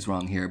species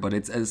wrong here, but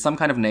it's some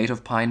kind of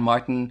native pine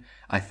marten,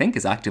 I think,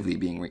 is actively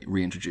being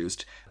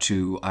reintroduced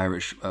to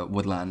Irish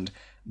woodland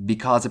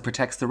because it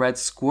protects the red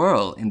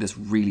squirrel in this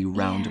really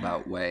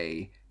roundabout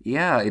way.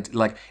 Yeah,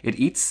 it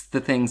eats the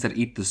things that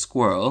eat the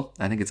squirrel.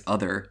 I think it's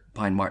other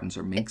pine martens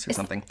or minks or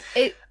something.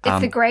 It's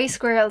the grey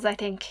squirrels, I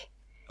think.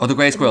 Oh, the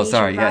grey squirrels,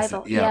 sorry,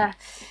 rival. Yes.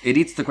 Yeah. It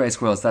eats the grey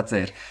squirrels, that's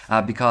it.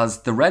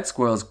 Because the red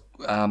squirrels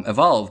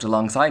evolved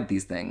alongside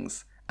these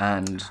things.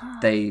 And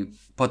they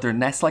put their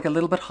nests like a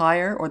little bit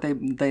higher, or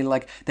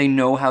they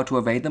know how to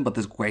evade them, but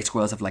the grey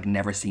squirrels have like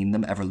never seen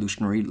them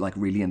evolutionary, like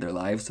really in their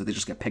lives, so they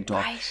just get picked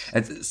off.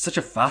 It's such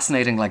a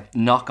fascinating like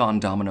knock-on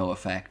domino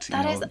effect.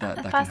 That is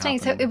fascinating.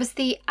 So it was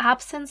the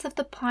absence of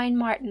the pine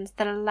martens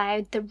that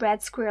allowed the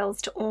red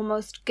squirrels to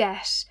almost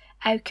get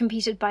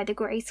outcompeted by the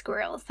grey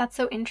squirrels. That's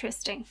so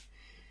interesting.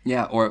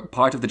 Yeah, or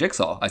part of the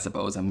jigsaw, I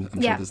suppose. I'm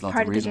sure there's lots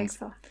of reasons.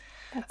 Part of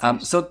the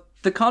jigsaw. So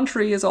the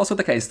contrary is also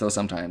the case, though,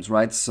 sometimes,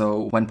 right?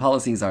 So when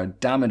policies are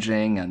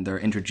damaging and they're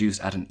introduced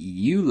at an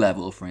EU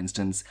level, for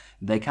instance,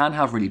 they can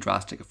have really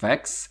drastic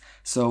effects.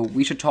 So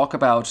we should talk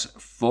about,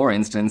 for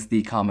instance,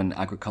 the Common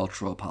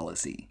Agricultural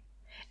Policy.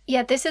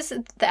 Yeah, this is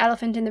the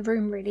elephant in the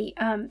room, really.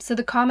 So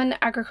the Common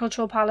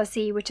Agricultural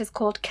Policy, which is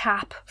called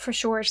CAP for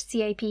short,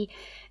 CAP,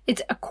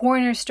 it's a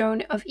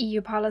cornerstone of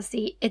EU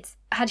policy. It's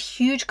had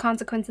huge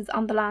consequences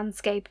on the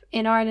landscape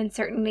in Ireland,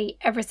 certainly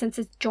ever since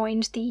it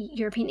joined the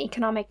European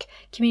Economic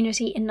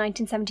Community in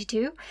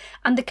 1972.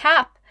 And the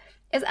CAP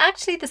is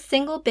actually the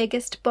single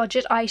biggest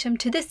budget item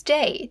to this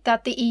day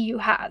that the EU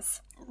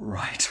has.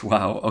 Right.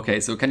 Wow. Okay.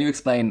 So can you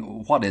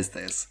explain what is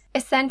this?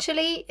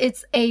 Essentially,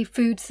 it's a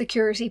food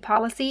security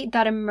policy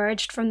that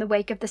emerged from the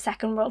wake of the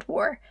Second World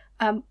War.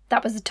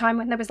 That was a time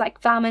when there was like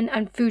famine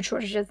and food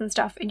shortages and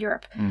stuff in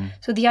Europe.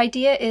 So the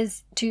idea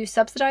is to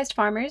subsidise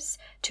farmers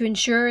to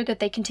ensure that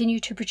they continue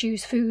to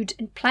produce food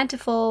in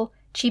plentiful,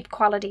 cheap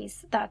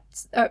quantities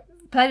that's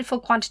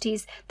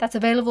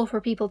available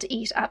for people to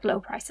eat at low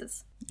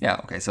prices.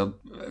 Yeah. Okay. So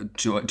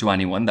to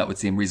anyone, that would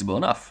seem reasonable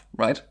enough,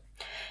 right?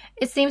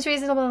 It seems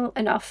reasonable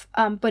enough,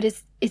 but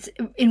it's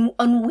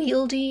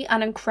unwieldy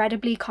and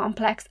incredibly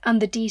complex,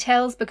 and the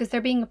details, because they're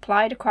being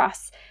applied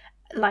across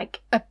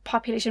like a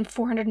population of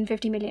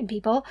 450 million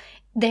people,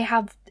 they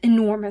have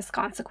enormous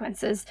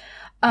consequences.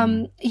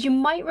 You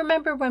might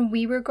remember when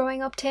we were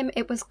growing up, Tim,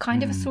 it was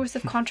kind of a source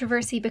of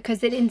controversy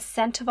because it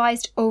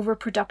incentivized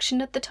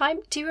overproduction at the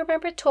time. Do you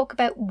remember talk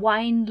about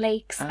wine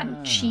lakes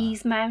and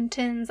cheese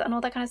mountains and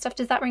all that kind of stuff?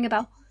 Does that ring a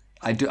bell?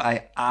 I do.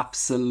 I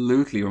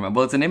absolutely remember.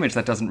 Well, it's an image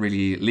that doesn't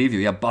really leave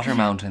you. Yeah, butter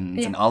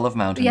mountains and olive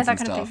mountains and kind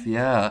stuff. Of thing.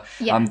 Yeah.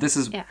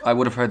 Yeah. I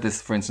would have heard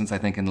this, for instance, I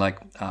think in like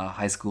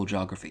high school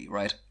geography,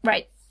 right?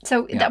 Right.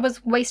 So that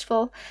was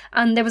wasteful,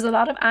 and there was a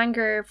lot of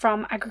anger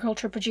from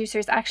agricultural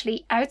producers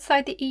actually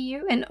outside the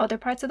EU in other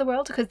parts of the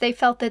world because they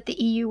felt that the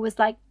EU was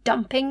like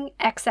dumping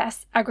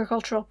excess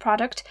agricultural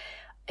product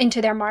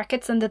into their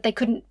markets and that they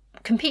couldn't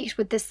compete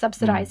with this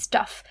subsidized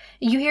stuff.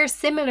 You hear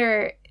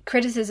similar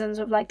criticisms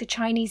of like the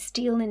Chinese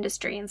steel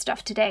industry and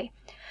stuff today.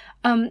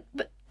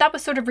 But that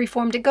was sort of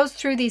reformed. It goes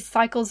through these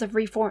cycles of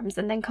reforms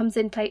and then comes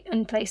in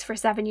place for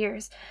 7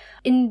 years.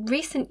 In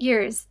recent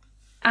years,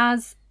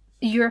 as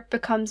Europe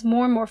becomes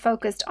more and more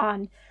focused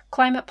on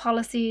climate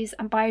policies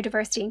and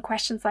biodiversity and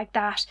questions like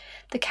that,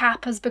 the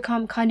CAP has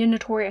become kind of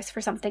notorious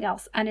for something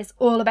else, and it's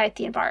all about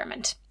the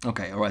environment.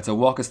 Okay, all right, so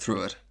walk us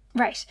through it.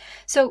 Right.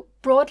 So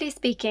broadly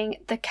speaking,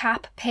 the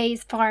CAP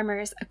pays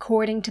farmers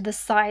according to the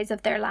size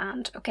of their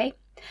land, okay?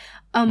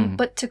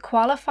 But to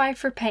qualify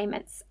for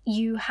payments,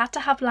 you had to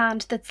have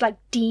land that's like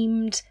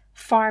deemed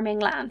farming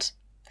land.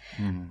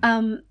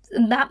 And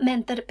that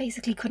meant that it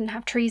basically couldn't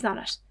have trees on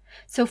it.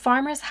 So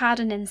farmers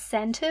had an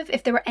incentive,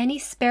 if there were any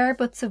spare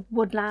bits of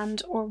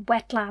woodland or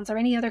wetlands or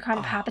any other kind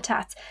of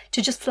habitats,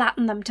 to just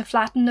flatten them, to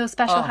flatten those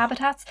special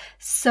habitats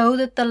so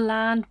that the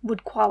land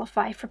would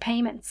qualify for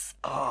payments.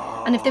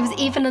 And if there was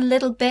even a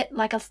little bit,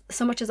 like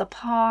so much as a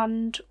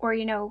pond or,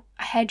 you know,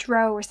 a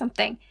hedgerow or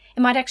something, it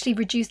might actually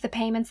reduce the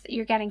payments that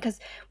you're getting, because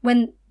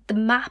when the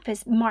map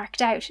is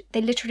marked out,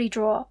 they literally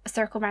draw a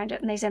circle around it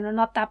and they say, no,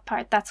 not that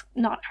part, that's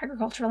not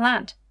agricultural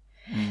land.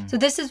 So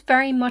this is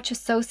very much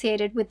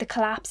associated with the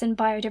collapse in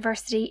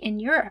biodiversity in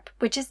Europe,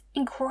 which is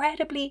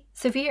incredibly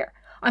severe.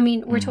 I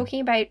mean, we're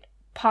talking about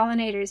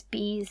pollinators,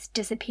 bees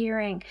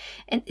disappearing.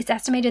 And it's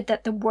estimated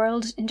that the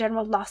world in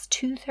general lost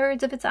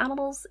 2/3 of its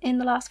animals in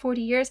the last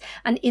 40 years.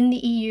 And in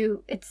the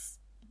EU, it's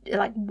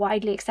like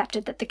widely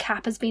accepted that the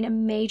CAP has been a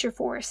major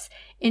force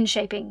in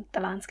shaping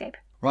the landscape.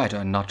 Right,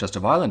 and not just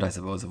of Ireland, I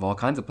suppose, of all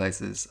kinds of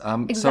places.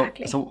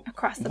 Exactly, So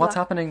across the what's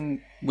block.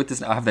 happening with this?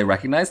 Have they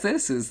recognised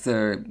this? Is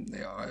there,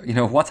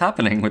 what's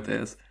happening with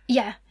this?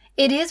 Yeah,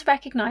 it is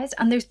recognised,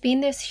 and there's been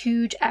this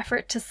huge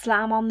effort to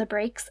slam on the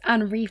brakes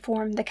and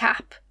reform the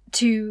CAP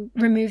to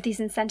remove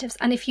these incentives.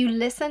 And if you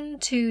listen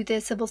to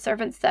the civil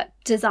servants that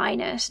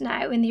design it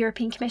now in the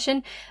European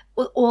Commission,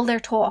 all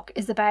their talk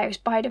is about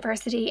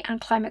biodiversity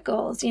and climate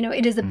goals. You know,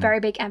 it is a very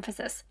big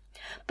emphasis.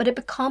 But it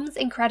becomes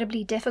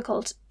incredibly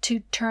difficult to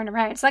turn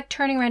around. It's like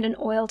turning around an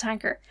oil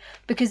tanker,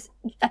 because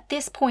at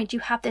this point you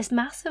have this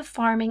massive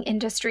farming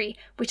industry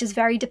which is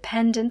very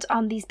dependent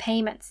on these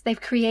payments. They've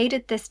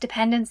created this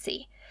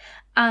dependency,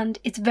 and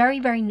it's very,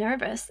 very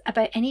nervous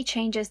about any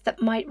changes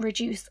that might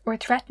reduce or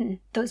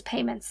threaten those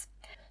payments.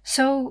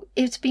 So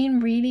it's been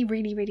really,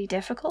 really, really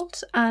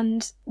difficult.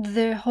 And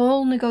the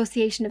whole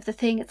negotiation of the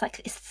thing,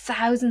 it's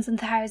thousands and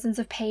thousands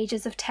of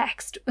pages of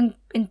text,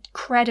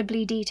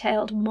 incredibly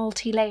detailed,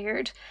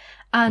 multi-layered,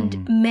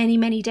 and many,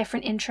 many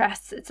different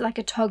interests. It's like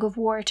a tug of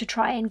war to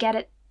try and get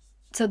it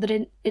so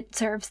that it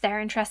serves their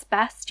interests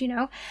best, you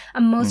know.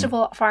 And most of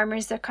all,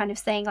 farmers are kind of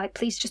saying, like,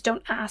 please just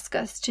don't ask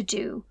us to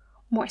do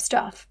more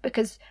stuff,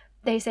 because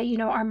they say, you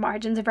know, our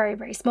margins are very,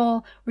 very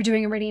small. We're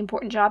doing a really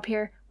important job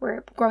here.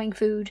 We're growing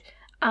food.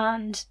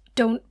 And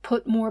don't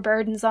put more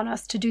burdens on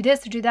us to do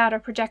this or do that or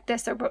project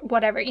this or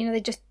whatever. You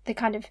know, they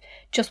kind of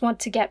just want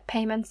to get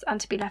payments and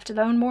to be left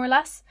alone, more or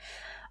less.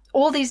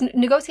 All these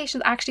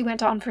negotiations actually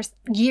went on for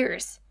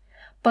years,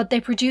 but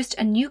they produced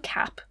a new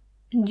CAP,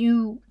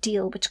 new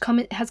deal, which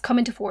has come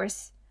into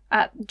force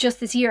just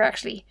this year,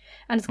 actually.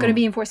 And it's going to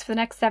be in force for the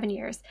next 7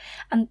 years.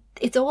 And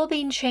it's all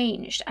been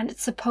changed. And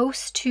it's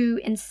supposed to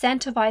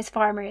incentivize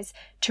farmers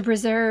to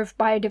preserve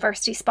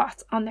biodiversity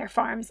spots on their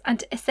farms and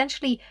to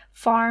essentially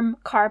farm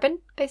carbon,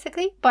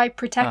 basically, by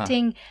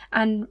protecting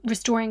and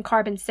restoring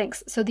carbon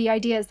sinks. So the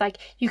idea is like,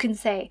 you can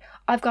say,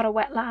 I've got a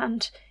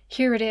wetland,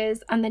 here it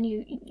is, and then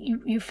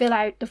you fill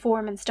out the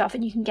form and stuff,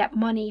 and you can get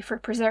money for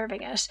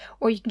preserving it,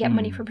 or you can get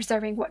money for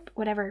preserving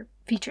whatever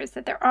features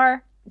that there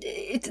are.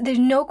 There's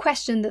no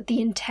question that the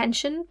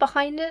intention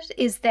behind it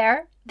is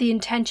there. The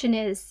intention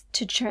is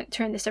to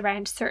turn this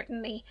around,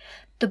 certainly.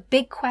 The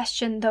big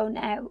question, though,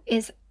 now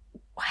is,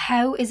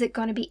 how is it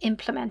going to be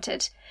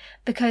implemented?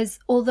 Because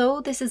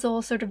although this is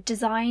all sort of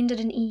designed at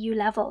an EU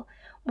level,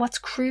 what's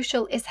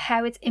crucial is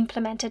how it's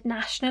implemented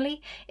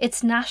nationally.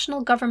 It's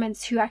national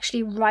governments who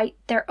actually write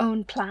their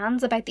own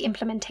plans about the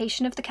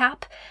implementation of the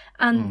CAP,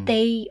 and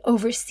they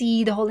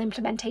oversee the whole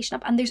implementation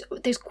of. And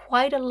there's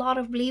quite a lot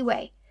of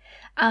leeway.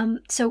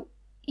 So,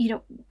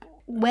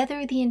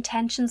 whether the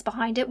intentions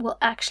behind it will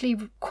actually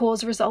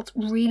cause results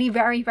really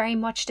very, very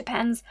much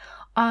depends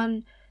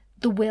on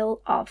the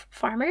will of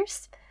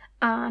farmers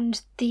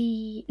and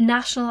the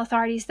national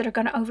authorities that are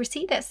going to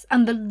oversee this,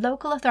 and the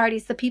local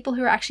authorities, the people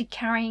who are actually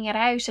carrying it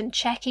out and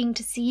checking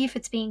to see if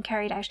it's being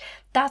carried out.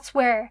 That's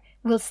where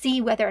we'll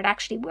see whether it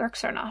actually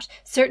works or not.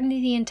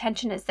 Certainly the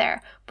intention is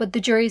there, but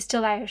the jury's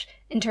still out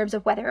in terms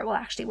of whether it will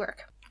actually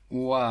work.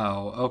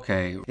 Wow,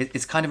 okay.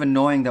 It's kind of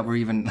annoying that we're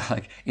even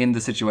like in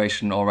the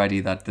situation already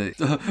that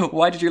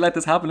why did you let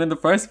this happen in the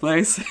first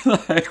place?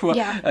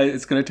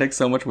 It's going to take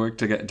so much work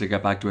to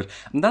get back to it.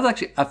 And that's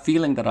actually a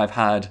feeling that I've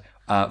had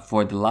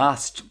for the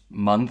last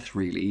month,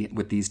 really,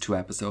 with these 2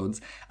 episodes,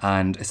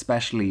 and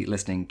especially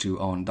listening to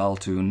Owen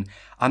Daltoon.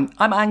 I'm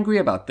angry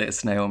about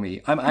this,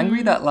 Naomi. I'm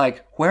angry that,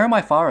 like, where are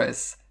my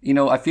forests?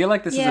 I feel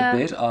like this is a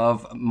bit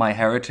of my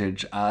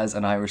heritage as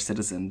an Irish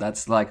citizen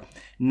that's like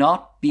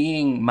not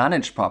being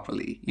managed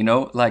properly,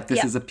 like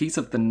this is a piece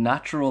of the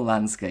natural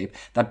landscape,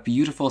 that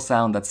beautiful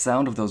sound, that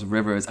sound of those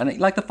rivers, and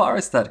like the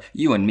forest that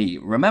you and me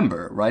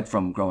remember, right,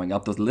 from growing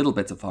up, those little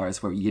bits of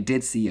forest where you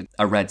did see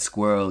a red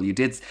squirrel,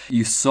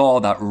 you saw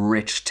that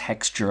rich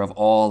texture of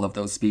all of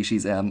those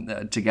species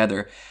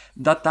together.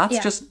 That's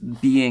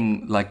just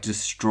being like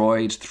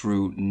destroyed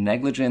through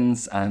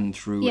negligence and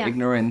through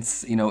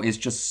ignorance, is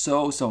just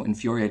so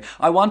infuriating.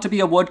 I want to be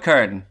a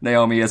woodkern,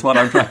 Naomi, is what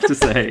I'm trying to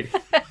say.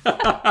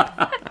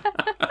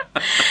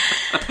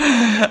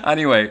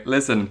 Anyway,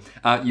 listen,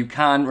 you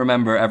can,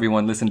 remember,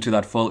 everyone, listen to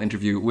that full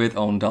interview with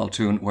Owen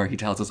Daltoon where he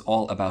tells us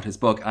all about his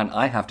book. And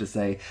I have to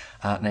say,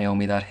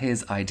 Naomi, that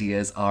his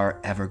ideas are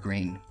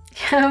evergreen.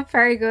 Yeah,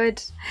 very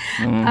good.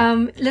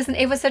 Listen,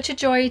 it was such a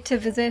joy to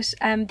visit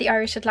the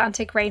Irish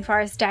Atlantic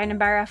rainforest down in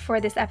Barra for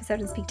this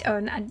episode and speak to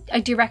Owen. And I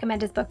do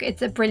recommend his book.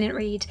 It's a brilliant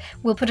read.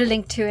 We'll put a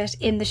link to it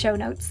in the show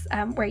notes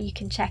where you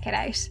can check it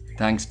out.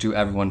 Thanks to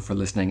everyone for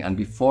listening. And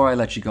before I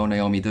let you go,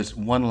 Naomi, there's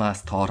one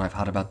last thought I've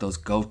had about those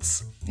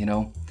goats,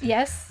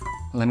 Yes?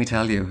 Let me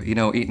tell you,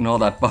 eating all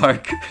that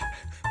bark.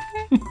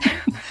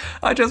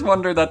 I just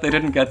wonder that they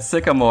didn't get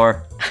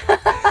sycamore. Oh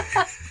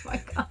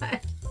my God.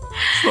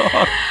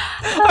 Sloan.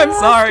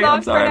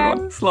 I'm sorry,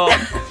 everyone.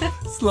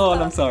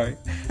 Sloan, I'm sorry.